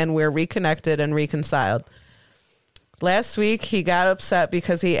home and we're reconnected and reconciled. Last week, he got upset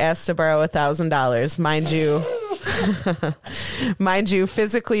because he asked to borrow $1,000. Mind you,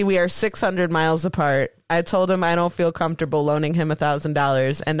 physically, we are 600 miles apart. I told him I don't feel comfortable loaning him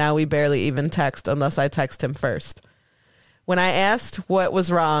 $1,000, and now we barely even text unless I text him first. When I asked what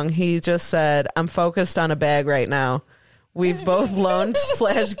was wrong, he just said, I'm focused on a bag right now. We've both loaned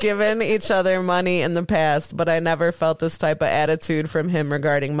 / given each other money in the past, but I never felt this type of attitude from him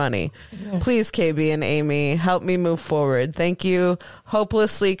regarding money. Please, KB and Amy, help me move forward. Thank you.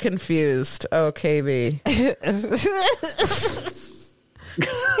 Hopelessly confused. Oh, KB. He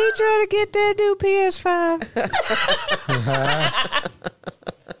trying to get that new PS5.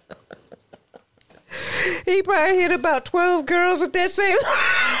 He probably hit about 12 girls with that same.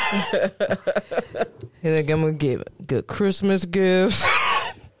 He's like, I'm gonna give good Christmas gifts,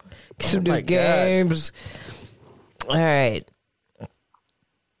 get some new games. All right,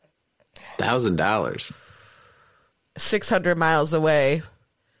 $1,000. 600 miles away.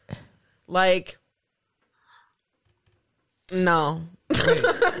 Like, no. Wait,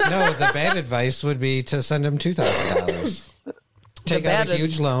 no, the bad advice would be to send him $2,000. Take out a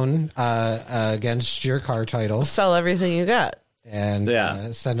huge loan against your car title Sell everything you got.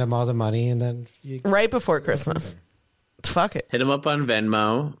 and send him all the money, and then you Right before Christmas. Fuck it. Hit him up on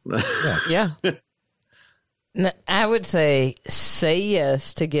Venmo. Yeah. now, I would say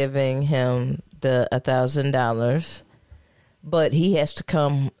yes to giving him the $1,000, but he has to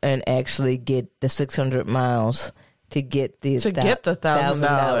come and actually get the 600 miles to get the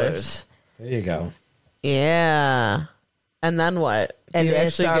 $1,000. there you go. Yeah. And then what? And Do you then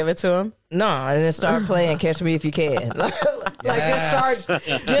actually start- give it to him? No, and then start playing Catch Me If You Can. Yes.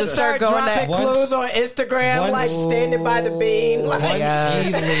 Just start going dropping that- clues on Instagram, once- like standing by the bean. Like,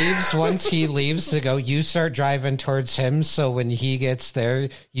 Once he leaves to go, you start driving towards him. So when he gets there,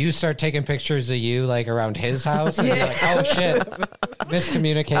 you start taking pictures of you like around his house. And you're like, oh shit,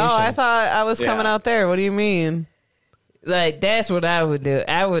 miscommunication. Oh, I thought I was coming out there. What do you mean? like that's what I would do.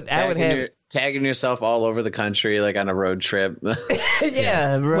 I would have Tagging yourself all over the country, like on a road trip. bro.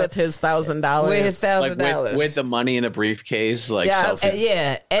 With his $1,000. with his Like $1,000 with the money in a briefcase, like Yes.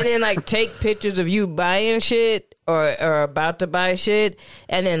 selfie. and then like take pictures of you buying shit or about to buy shit,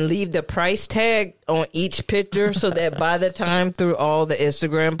 and then leave the price tag on each picture so that by the time through all the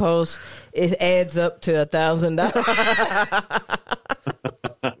Instagram posts, it adds up to $1,000.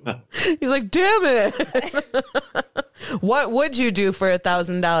 He's like, damn it. What would you do for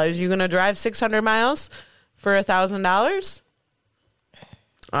 $1,000? You gonna drive 600 miles for $1,000?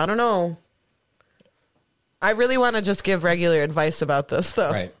 I don't know. I really want to just give regular advice about this,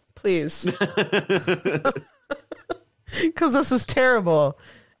 though. Right. Please. Because this is terrible.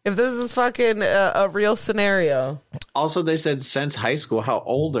 If this is fucking a real scenario. Also, they said since high school. How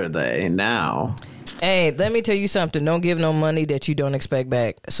old are they now? Hey, let me tell you something. Don't give no money that you don't expect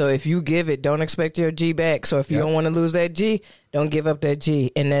back. So if you give it, don't expect your G back. So if you don't want to lose that G, don't give up that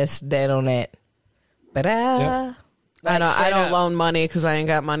G. And that's that on that. But I don't loan money because I ain't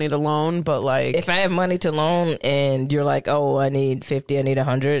got money to loan. But like, if I have money to loan and you're like, oh, I need 50, I need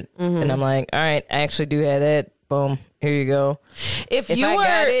 100, and I'm like, all right, I actually do have that. Boom, here you go. If I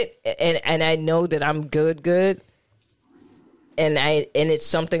got it and I know that I'm good. And it's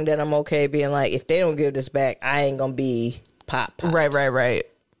something that I'm okay being like, if they don't give this back, I ain't gonna be pop. Right.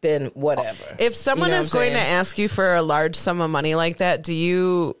 Then whatever. If someone is going to ask you for a large sum of money like that, do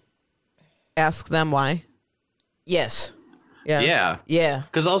you ask them why? Yes. Yeah.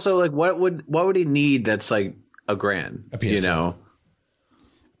 Because also, like, what would he need that's like $1,000? A PS5. You know,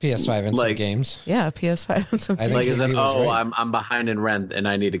 PS5 and some games. Yeah, PS5 and some games. Like, is it? Oh, right. I'm behind in rent and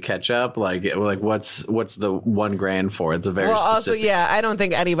I need to catch up. Like what's the $1,000 for? It's a very specific. Also, yeah, I don't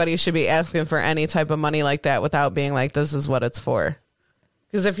think anybody should be asking for any type of money like that without being like, this is what it's for.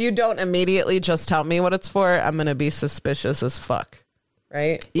 Because if you don't immediately just tell me what it's for, I'm gonna be suspicious as fuck.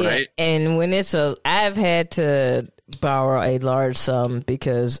 Right? Yeah. Right. And when I've had to borrow a large sum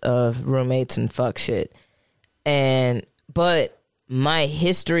because of roommates and fuck shit. But my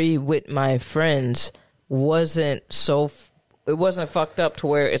history with my friends wasn't it wasn't fucked up to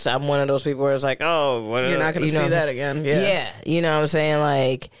where I'm one of those people where it's like, oh, you're not going to see that again. Yeah. You know what I'm saying?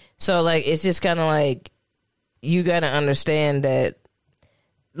 Like, so like, it's just kind of like, you got to understand that,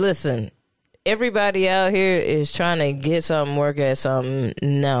 listen, everybody out here is trying to get something, work at something.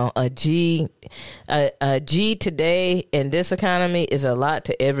 No, a G today in this economy is a lot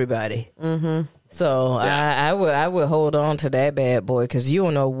to everybody. Mm-hmm. So I would hold on to that bad boy because you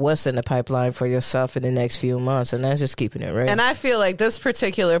don't know what's in the pipeline for yourself in the next few months, and that's just keeping it real. And I feel like this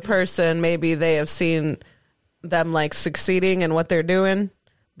particular person, maybe they have seen them like succeeding in what they're doing,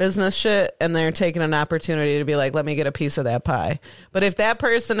 business shit, and they're taking an opportunity to be like, let me get a piece of that pie. But if that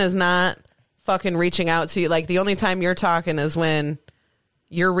person is not fucking reaching out to you, like the only time you're talking is when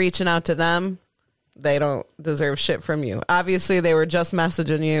you're reaching out to them, they don't deserve shit from you. Obviously, they were just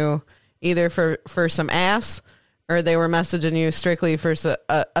messaging you either for some ass, or they were messaging you strictly for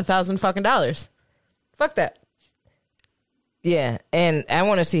 $1,000 fucking dollars. Fuck that. Yeah, and I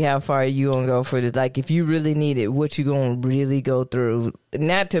want to see how far you gonna go for this. Like, if you really need it, what you gonna really go through?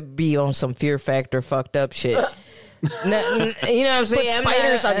 Not to be on some fear factor fucked up shit. No, you know what I'm saying? Put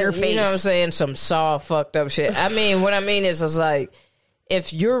spiders on your face. You know what I'm saying? Some saw fucked up shit. I mean, what I mean is, it's like,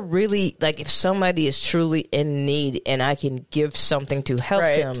 if you're really, like, if somebody is truly in need and I can give something to help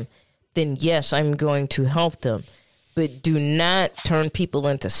them, then yes, I'm going to help them. But do not turn people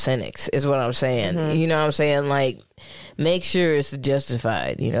into cynics, is what I'm saying. Mm-hmm. You know what I'm saying? Like, make sure it's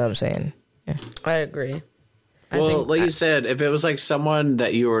justified. You know what I'm saying? Yeah. I agree. Well, like you said, if it was like someone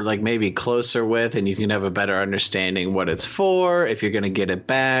that you were like maybe closer with and you can have a better understanding what it's for, if you're going to get it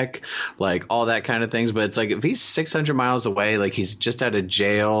back, like all that kind of things. But it's like, if he's 600 miles away, like he's just out of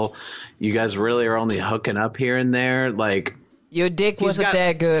jail, you guys really are only hooking up here and there. Like, your dick wasn't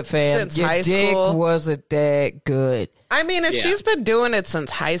that good, fam. Your dick wasn't that good. I mean, if she's been doing it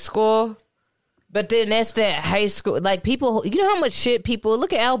since high school. But then that's that high school. Like, people, you know how much shit people,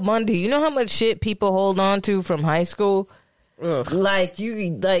 look at Al Bundy. You know how much shit people hold on to from high school? Ugh. Like,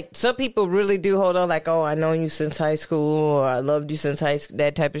 some people really do hold on, like, oh, I know you since high school, or I loved you since high school,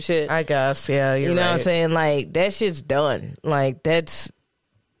 that type of shit. I guess, yeah, you know what I'm saying? Like, that shit's done. Like, that's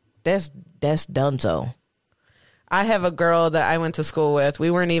donezo. I have a girl that I went to school with. We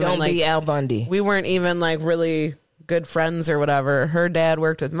weren't even Don't be Al Bundy. We weren't even like really good friends or whatever. Her dad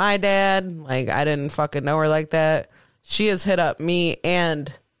worked with my dad. Like, I didn't fucking know her like that. She has hit up me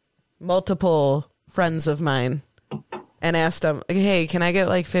and multiple friends of mine and asked them, hey, can I get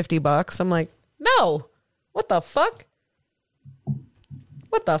like $50? I'm like, no. What the fuck?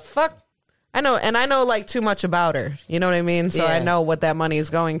 What the fuck? I know like too much about her. You know what I mean? So I know what that money is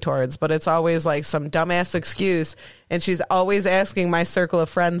going towards, but it's always like some dumbass excuse. And she's always asking my circle of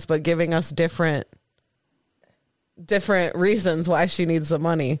friends, but giving us different reasons why she needs the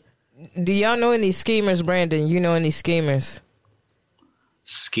money. Do y'all know any schemers, Brandon? You know any schemers?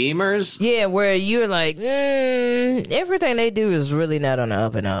 Schemers? Yeah, where you're like, everything they do is really not on the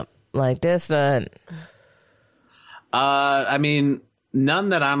up and up. Like, that's not. I mean, none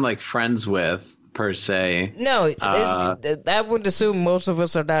that I'm like friends with per se. No, I would assume most of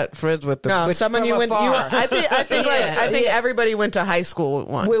us are not friends with them. No, someone you went. I think everybody went to high school with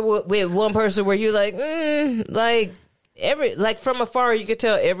one. With one person where you like from afar you could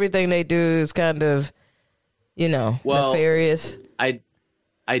tell everything they do is kind of, nefarious.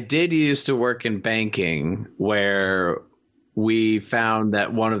 I did used to work in banking where we found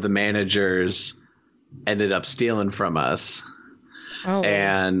that one of the managers ended up stealing from us. Oh.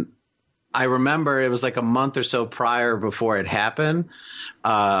 And I remember it was like a month or so prior before it happened.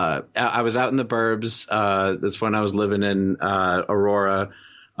 I was out in the burbs. That's when I was living in Aurora.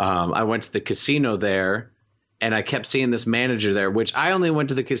 I went to the casino there, and I kept seeing this manager there, which I only went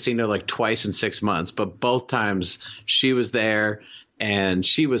to the casino like twice in 6 months. But both times she was there, and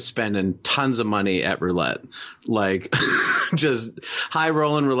she was spending tons of money at roulette, like just high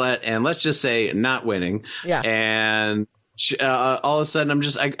rolling roulette. And let's just say not winning. Yeah. And all of a sudden,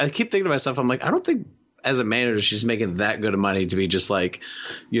 I keep thinking to myself, I'm like, I don't think as a manager she's making that good of money to be just like,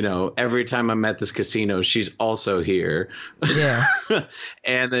 every time I'm at this casino, she's also here. Yeah.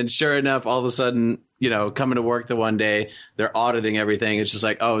 And then sure enough, all of a sudden, coming to work the one day, they're auditing everything. It's just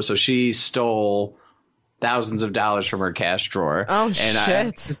like, oh, so she stole thousands of dollars from her cash drawer. Oh, and shit.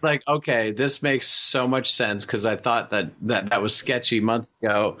 It's just like, okay, this makes so much sense, because I thought that was sketchy months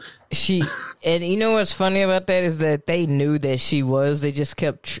ago. And you know what's funny about that is that they knew that she was. They just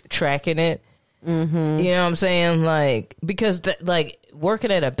kept tracking it. Mm-hmm. You know what I'm saying? Like, because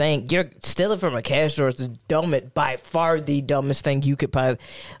working at a bank, you're stealing from a cash drawer is by far the dumbest thing you could possibly.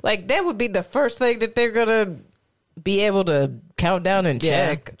 Like, that would be the first thing that they're gonna be able to count down and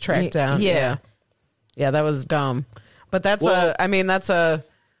track down. Yeah, that was dumb. But I'd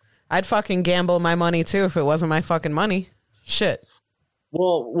fucking gamble my money too if it wasn't my fucking money. Shit.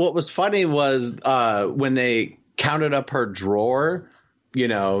 Well, what was funny was when they counted up her drawer,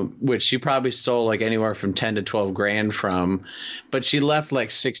 which she probably stole like anywhere from 10 to 12 grand from, but she left like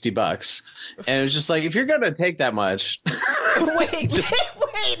 $60. And it was just like, if you're going to take that much, wait, just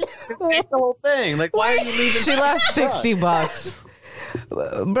take the whole thing. Like, why are you leaving? She left $60.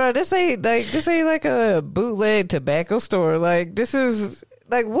 Bro, this ain't like a bootleg tobacco store. Like, this is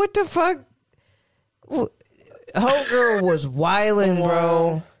like, what the fuck? Whole girl was wilding,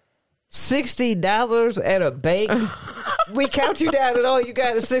 bro. $60 at a bank. We count you down at all. You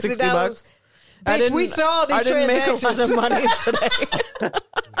got is $60. Bitch, we saw these transactions. Make a lot of money today.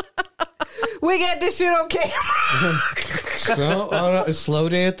 We got this shit on camera. So, slow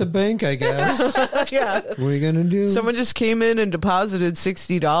day at the bank, I guess. Yeah. What are you going to do? Someone just came in and deposited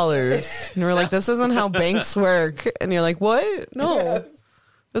 $60. And we're like, this isn't how banks work. And you're like, what? No. Yes.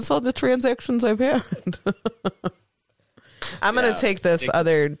 That's all the transactions I've had. I'm going to take this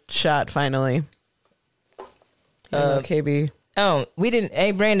other shot finally. KB. Oh, we didn't.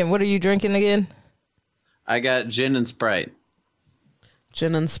 Hey, Brandon, what are you drinking again? I got gin and Sprite.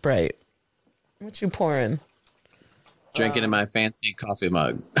 Gin and Sprite. What you pouring? Drinking in my fancy coffee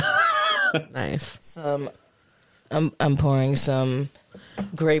mug. Nice. I'm pouring some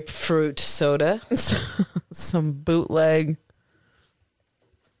grapefruit soda. Some bootleg.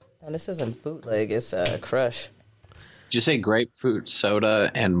 Oh, this isn't bootleg. It's Crush. Did you say grapefruit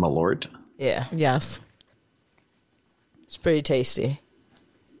soda and Malort? Yeah. Yes. It's pretty tasty.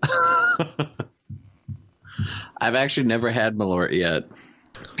 I've actually never had Malort yet.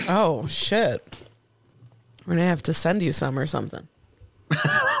 Oh, shit. We're going to have to send you some or something.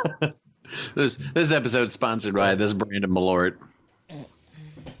 This episode's sponsored by this brand of Malort.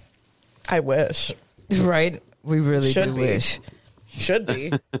 I wish. Right? We really Should be. wish. Should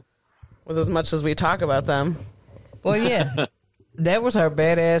be. With as much as we talk about them. Well, yeah. That was our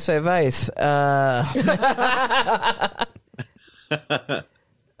badass advice.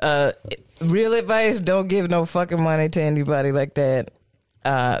 Real advice, don't give no fucking money to anybody like that.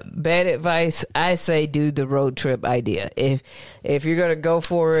 Bad advice, I say do the road trip idea. If you're gonna go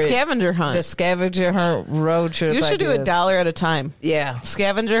for it, Scavenger hunt. the scavenger hunt road trip. You should do ideas. $1 at a time. Yeah,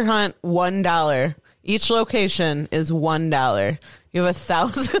 Scavenger hunt, $1. Each location is $1. You have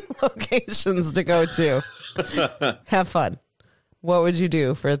 1,000 locations to go to. Have fun. What would you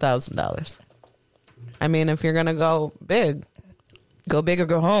do for $1,000? I mean, if you're gonna go big or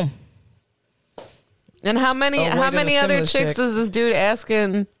go home. And how many other chicks is this dude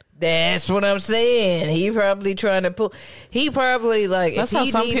asking? That's what I'm saying. He probably trying to pull. He probably like. That's if how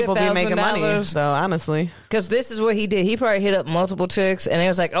he some people be making money, $1,000, though. Honestly, because this is what he did. He probably hit up multiple chicks, and it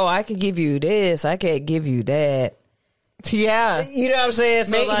was like, "Oh, I can give you this. I can't give you that." yeah. You know what I'm saying?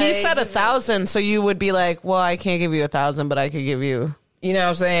 So He said 1,000, so you would be like, "Well, I can't give you 1,000, but I could give you." You know what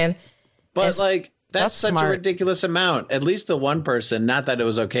I'm saying? But like that's such smart. a ridiculous amount. At least the one person, not that it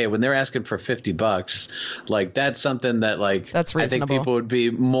was okay when they're asking for $50. Like that's something that like That's I think reasonable. people would be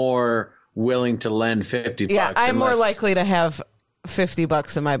more willing to lend $50. Yeah, I'm more unless- likely to have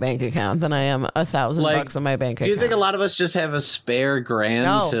 $50 in my bank account than I am $1,000 in my bank account. Do you think a lot of us just have a spare grand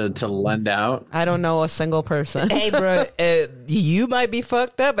No. to lend out? I don't know a single person. Hey, bro, you might be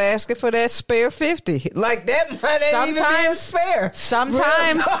fucked up asking for that spare 50. Like that might not even be a spare.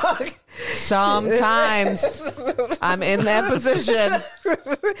 Sometimes, Real talk. Sometimes I'm in that position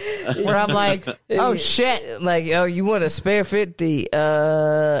where I'm like, oh shit. Like, oh, you want a spare 50?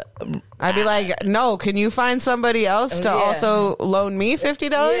 I'd be like, no, can you find somebody else to also loan me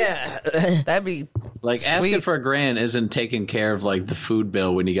 $50? Yeah. That'd be Like, sweet. asking for $1,000 isn't taking care of like the food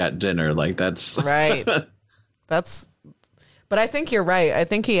bill when you got dinner. Like, that's right. But I think you're right. I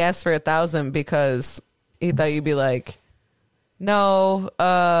think he asked for 1,000 because he thought you'd be like, no,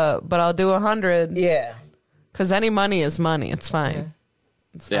 but I'll do 100. Yeah. Because any money is money. It's fine.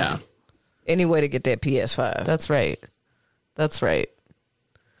 It's fine. yeah. Any way to get that PS5. That's right. That's right.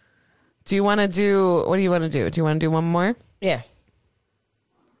 Do you want to do, what do you want to do? Do you want to do one more? Yeah.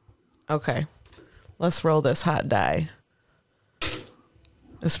 Okay. Let's roll this hot die.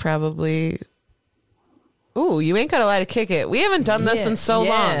 It's probably, ooh, you ain't got a lot to kick it. We haven't done this in so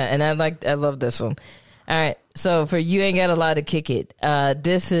long. And I love this one. All right. So for You Ain't Got a Lot to Kick It,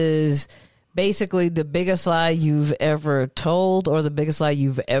 this is basically the biggest lie you've ever told or the biggest lie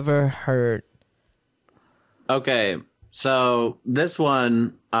you've ever heard. Okay, so this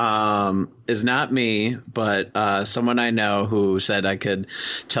one is not me, but someone I know who said I could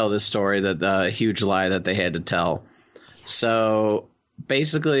tell this story, that a huge lie that they had to tell. So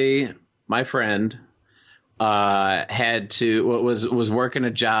basically, my friend was working a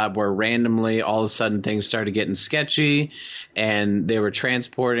job where randomly all of a sudden things started getting sketchy, and they were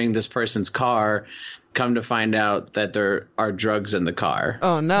transporting this person's car. Come to find out that there are drugs in the car.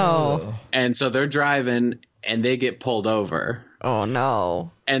 Oh, no. And so they're driving and they get pulled over. Oh,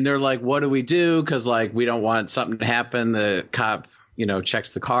 no. And they're like, what do we do? Because, like, we don't want something to happen. The cop,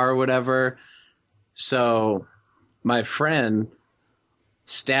 checks the car or whatever. So my friend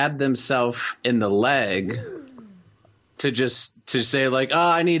stabbed himself in the leg to say, like, oh,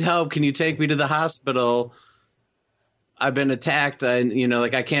 I need help. Can you take me to the hospital? I've been attacked. I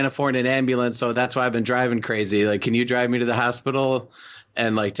can't afford an ambulance, so that's why I've been driving crazy. Like, can you drive me to the hospital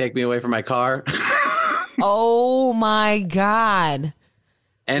and, like, take me away from my car? Oh, my God.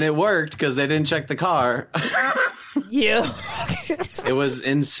 And it worked because they didn't check the car. Yeah. It was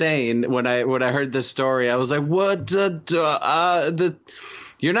insane. When I heard this story, I was like, what?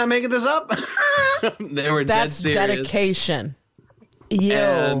 You're not making this up? They were That's dead serious. dedication.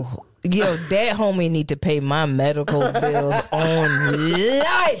 Yo, that homie need to pay my medical bills on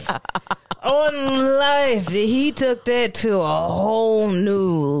life. On life. He took that to a whole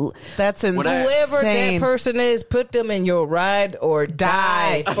new. That's insane. Whoever that person is, put them in your ride or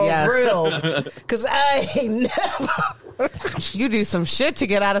die. For real. Because I ain't never. You do some shit to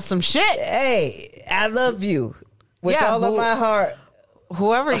get out of some shit. Hey, I love you with all of my heart.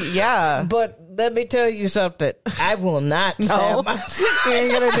 Whoever, yeah. But let me tell you something. I will not stab myself. You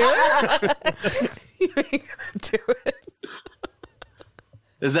ain't gonna do it? You ain't gonna do it.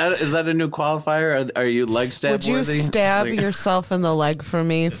 Is that a new qualifier? Are you leg stab Would you worthy? stab yourself in the leg for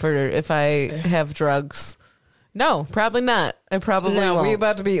me for if I have drugs? No, probably not. I probably won't. We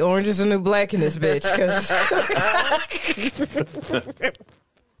about to be orange is the new black in this bitch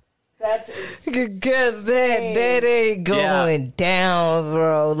because that ain't going down,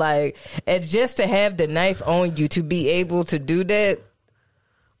 bro. Like, and just to have the knife on you to be able to do that.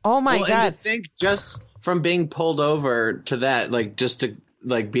 Oh my God! And to think just from being pulled over to that, like, just to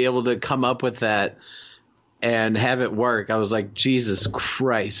like be able to come up with that and have it work, I was like, Jesus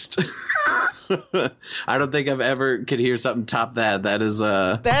Christ. I don't think I've ever could hear something top that. That is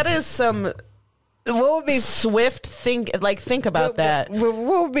some. What would be swift think about that? What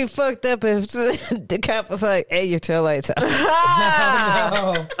would be fucked up if the cop was like, "Hey, your taillights out."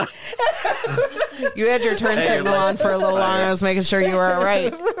 No. You had your turn signal on for a little long. I was making sure you were all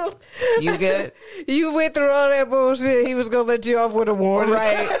right. You good? You went through all that bullshit. He was gonna let you off with a warning.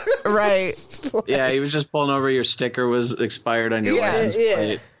 Right. Yeah, he was just pulling over. Your sticker was expired on your license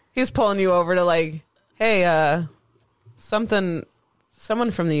plate. He's pulling you over to like, hey, someone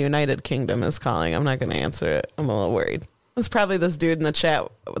from the United Kingdom is calling. I'm not going to answer it. I'm a little worried. It's probably this dude in the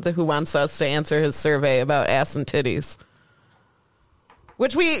chat who wants us to answer his survey about ass and titties.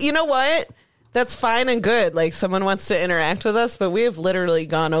 Which you know what? That's fine and good. Like, someone wants to interact with us, but we have literally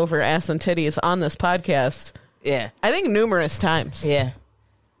gone over ass and titties on this podcast. Yeah. I think numerous times. Yeah.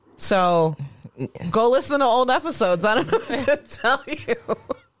 So go listen to old episodes. I don't know what to tell you.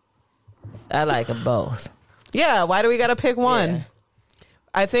 I like them both. Yeah. Why do we got to pick one? Yeah.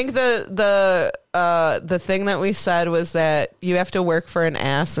 I think the thing that we said was that you have to work for an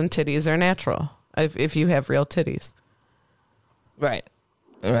ass and titties are natural if you have real titties. Right.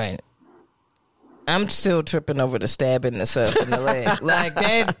 I'm still tripping over the stabbing myself in the leg. Like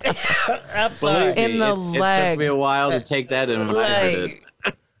that. I'm sorry. Believe me, in the it leg. took me a while to take that in when I heard it.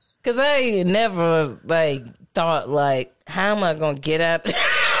 Because I never, like, thought, like, how am I going to get out?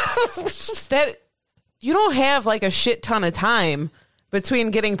 That you don't have, like, a shit ton of time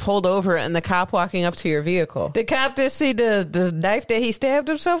between getting pulled over and the cop walking up to your vehicle. The cop did see the knife that he stabbed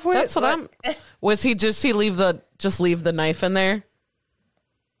himself with? That's what Was he leave the knife in there?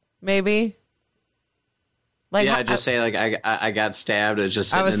 Maybe? Like, Yeah, just say, like, I got stabbed. It's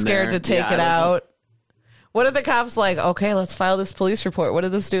just I was sitting in scared there. to take it out. What are the cops like? Okay, let's file this police report. What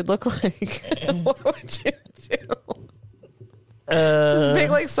did this dude look like? What would you do? Just pick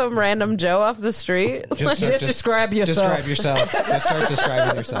like some random Joe off the street. Just describe yourself. Describe yourself. Just start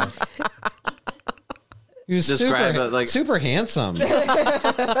describing yourself. He was super handsome.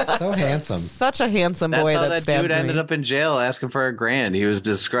 So handsome. Such a handsome boy. That's how that that dude ended up in jail asking for $1,000. He was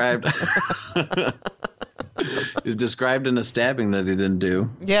described. He was described in a stabbing that he didn't do.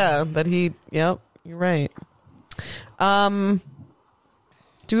 Yeah, but Yep, you're right.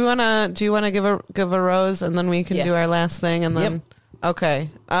 Do you wanna give a rose and then we can do our last thing and then okay.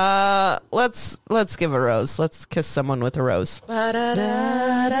 Let's give a rose. Let's kiss someone with a rose.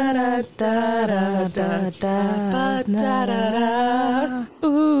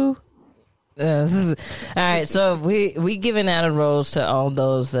 Ooh. All right, so we giving out a rose to all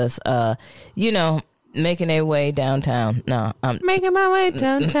those that's making their way downtown. No, I'm making my way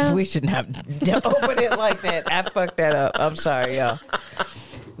downtown. We should not open it like that. I fucked that up. I'm sorry, y'all.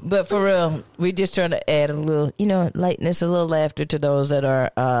 But for real, we just trying to add a little, lightness, a little laughter to those that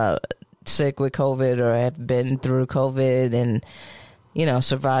are sick with COVID or have been through COVID and,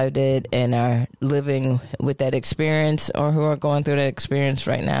 survived it and are living with that experience or who are going through that experience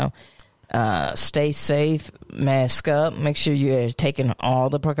right now. Stay safe, mask up, make sure you're taking all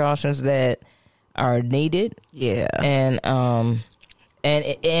the precautions that are needed. Yeah.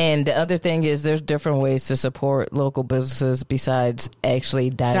 And the other thing is there's different ways to support local businesses besides actually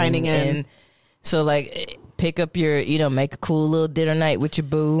dining in. So like pick up your, make a cool little dinner night with your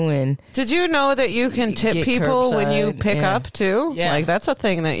boo. And did you know that you can tip people when you pick up too? Yeah. Like that's a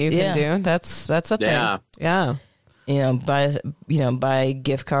thing that you can do. That's a thing. Yeah. Buy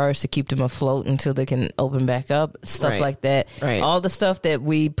gift cards to keep them afloat until they can open back up, stuff like that. Right. All the stuff that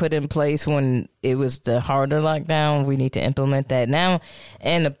we put in place when it was the harder lockdown, we need to implement that now.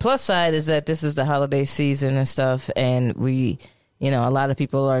 And the plus side is that this is the holiday season and stuff, and we, a lot of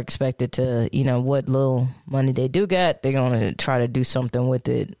people are expected to, what little money they do get, they're going to try to do something with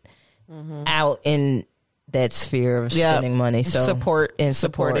it out in that sphere of spending money. So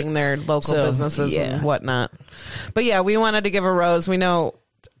supporting their local businesses and whatnot. But yeah, we wanted to give a rose. We know,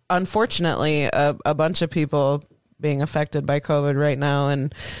 unfortunately, a bunch of people being affected by COVID right now,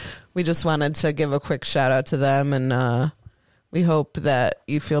 and we just wanted to give a quick shout out to them. And we hope that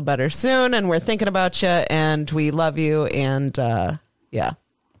you feel better soon. And we're thinking about you, and we love you. And yeah,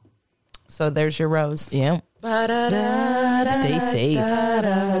 so there's your rose. Yeah. Stay safe. All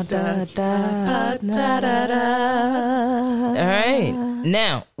right.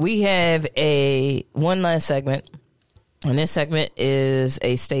 Now, we have one last segment. And this segment is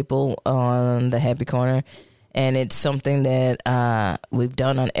a staple on the Happy Corner. And it's something that we've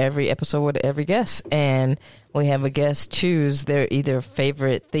done on every episode with every guest. And we have a guest choose their either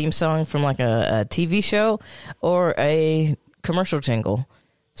favorite theme song from like a TV show or a commercial jingle.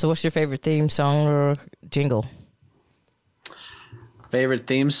 So what's your favorite theme song or jingle? Favorite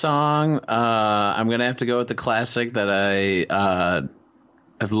theme song? I'm going to have to go with the classic that I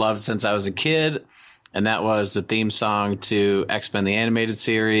have loved since I was a kid. And that was the theme song to X-Men the Animated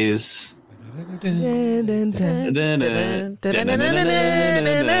Series. Everyone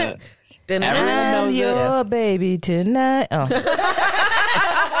knows your baby tonight. Oh.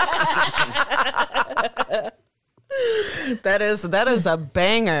 That is a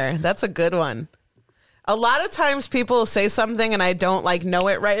banger. That's a good one. A lot of times people say something and I don't know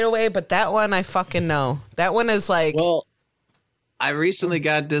it right away, but that one I fucking know. That one is like. Well, I recently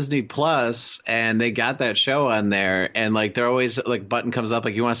got Disney Plus and they got that show on there, and they're always button comes up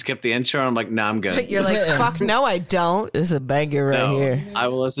you want to skip the intro? I'm like, no, I'm good. You're like, fuck no, I don't. This is a banger right here. I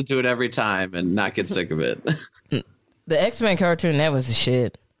will listen to it every time and not get sick of it. The X-Men cartoon, that was the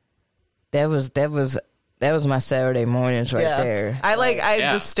shit. That was my Saturday mornings right there. I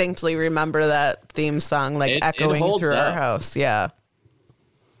distinctly remember that theme song echoing through our house. Yeah.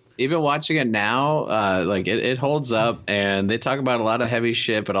 Even watching it now, it holds up, and they talk about a lot of heavy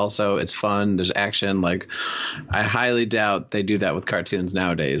shit, but also it's fun. There's action. I highly doubt they do that with cartoons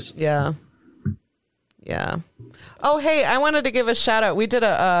nowadays. Yeah. Yeah. Oh, hey, I wanted to give a shout out. We did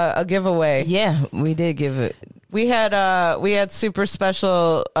a giveaway. Yeah, we did give it. We had super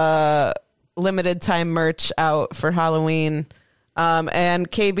special limited time merch out for Halloween. And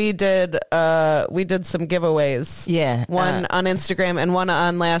KB did, we did some giveaways. Yeah. One on Instagram and one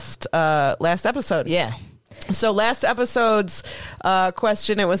on last episode. Yeah. So last episode's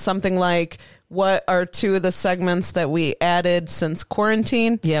question, it was something like, what are 2 of the segments that we added since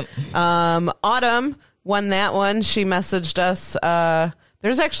quarantine? Yep. Autumn won that one. She messaged us.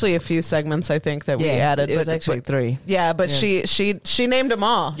 There's actually a few segments I think that we added. It was actually 3. Yeah, but she named them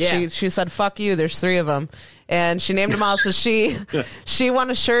all. Yeah. She said, "Fuck you." There's 3 of them, and she named them all. So she won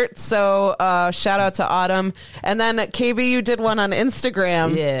a shirt. So shout out to Autumn. And then KB, you did one on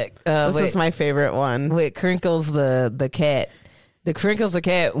Instagram. Yeah. This is my favorite one. With Crinkles the cat. The Crinkles the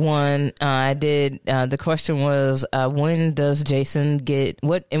cat one, I did. The question was, when does Jason get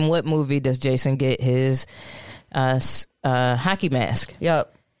in what movie does Jason get his hockey mask?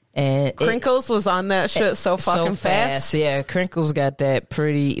 Yep. And Crinkles was on that shit so fucking fast. Yeah, Crinkles got that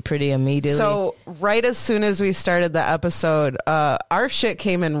pretty immediately. So right as soon as we started the episode, our shit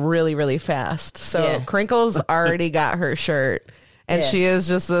came in really, really fast. So Crinkles already got her shirt. And she is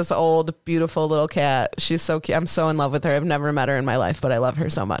just this old, beautiful little cat. She's so cute. I'm so in love with her. I've never met her in my life, but I love her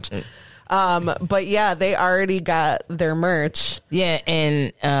so much. But yeah, they already got their merch. Yeah,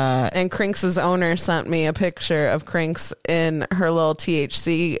 and Crinks' owner sent me a picture of Crinks in her little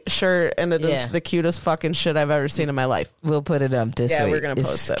THC shirt, and it is the cutest fucking shit I've ever seen in my life. We'll put it up this week. Yeah, we're gonna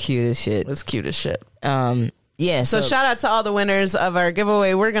post it. Cute as shit. It's cute as shit. Yeah. So shout out to all the winners of our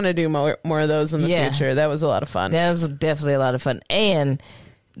giveaway. We're gonna do more of those in the future. That was a lot of fun. That was definitely a lot of fun, and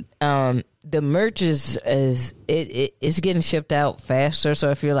the merch is it's getting shipped out faster.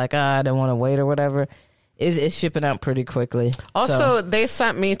 So if you're like, I don't want to wait or whatever, it's shipping out pretty quickly. Also, they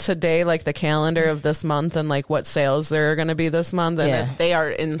sent me today like the calendar of this month and like what sales there are going to be this month, and they are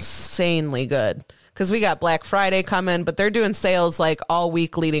insanely good because we got Black Friday coming, but they're doing sales like all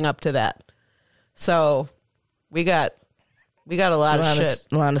week leading up to that. So we got a lot of shit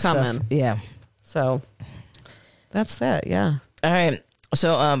coming. Stuff. Yeah. So that's that. Yeah. All right.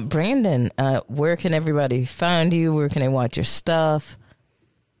 So, Brandon, where can everybody find you? Where can they watch your stuff?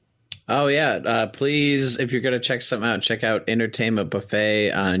 Oh, yeah. Please, if you're going to check something out, check out Entertainment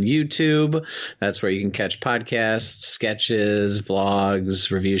Buffet on YouTube. That's where you can catch podcasts, sketches,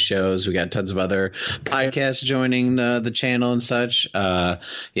 vlogs, review shows. We got tons of other podcasts joining the channel and such.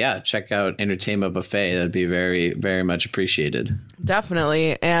 Check out Entertainment Buffet. That'd be very, very much appreciated.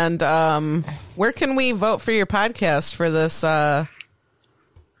 Definitely. And where can we vote for your podcast for this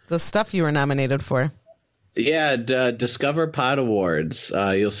the stuff you were nominated for? Yeah, Discover Pod Awards.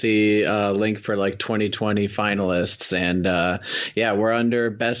 You'll see a link for like 2020 finalists. And we're under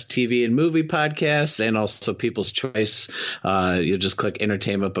Best TV and Movie Podcasts and also People's Choice. You'll just click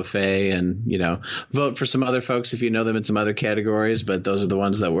Entertainment Buffet and, vote for some other folks if you know them in some other categories. But those are the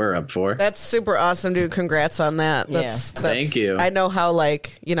ones that we're up for. That's super awesome, dude. Congrats on that. Thank you. I know how,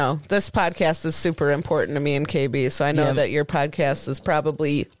 this podcast is super important to me and KB. So I know that your podcast is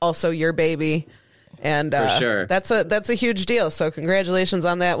probably also your baby. And for sure. That's a huge deal. So congratulations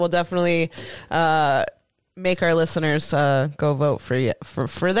on that. We'll definitely make our listeners go vote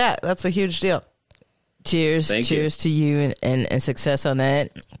for that. That's a huge deal. Cheers. Cheers to you and success on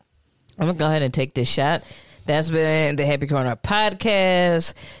that. I'm going to go ahead and take this shot. That's been the Happy Corner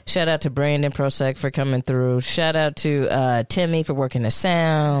podcast. Shout out to Brandon Prosek for coming through. Shout out to Timmy for working the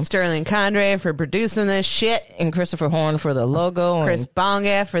sound. Sterling Condre for producing this shit. And Christopher Horn for the logo. Chris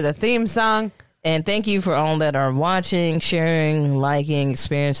Bonga for the theme song. And thank you for all that are watching, sharing, liking,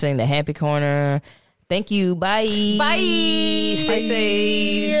 experiencing the Happy Corner. Thank you. Bye. Bye. Stay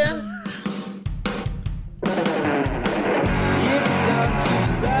safe. It's time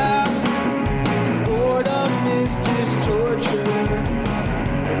to laugh, 'cause boredom is just torture.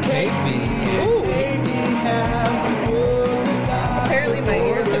 It can't be it made me have this world alive. Apparently my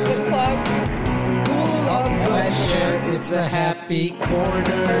ears have been clogged. Pull up the chair, It's the Happy Corner.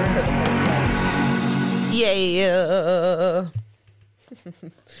 For the first time. Yeah.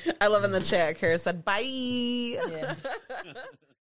 I love in the chat, Kara said, bye. Yeah.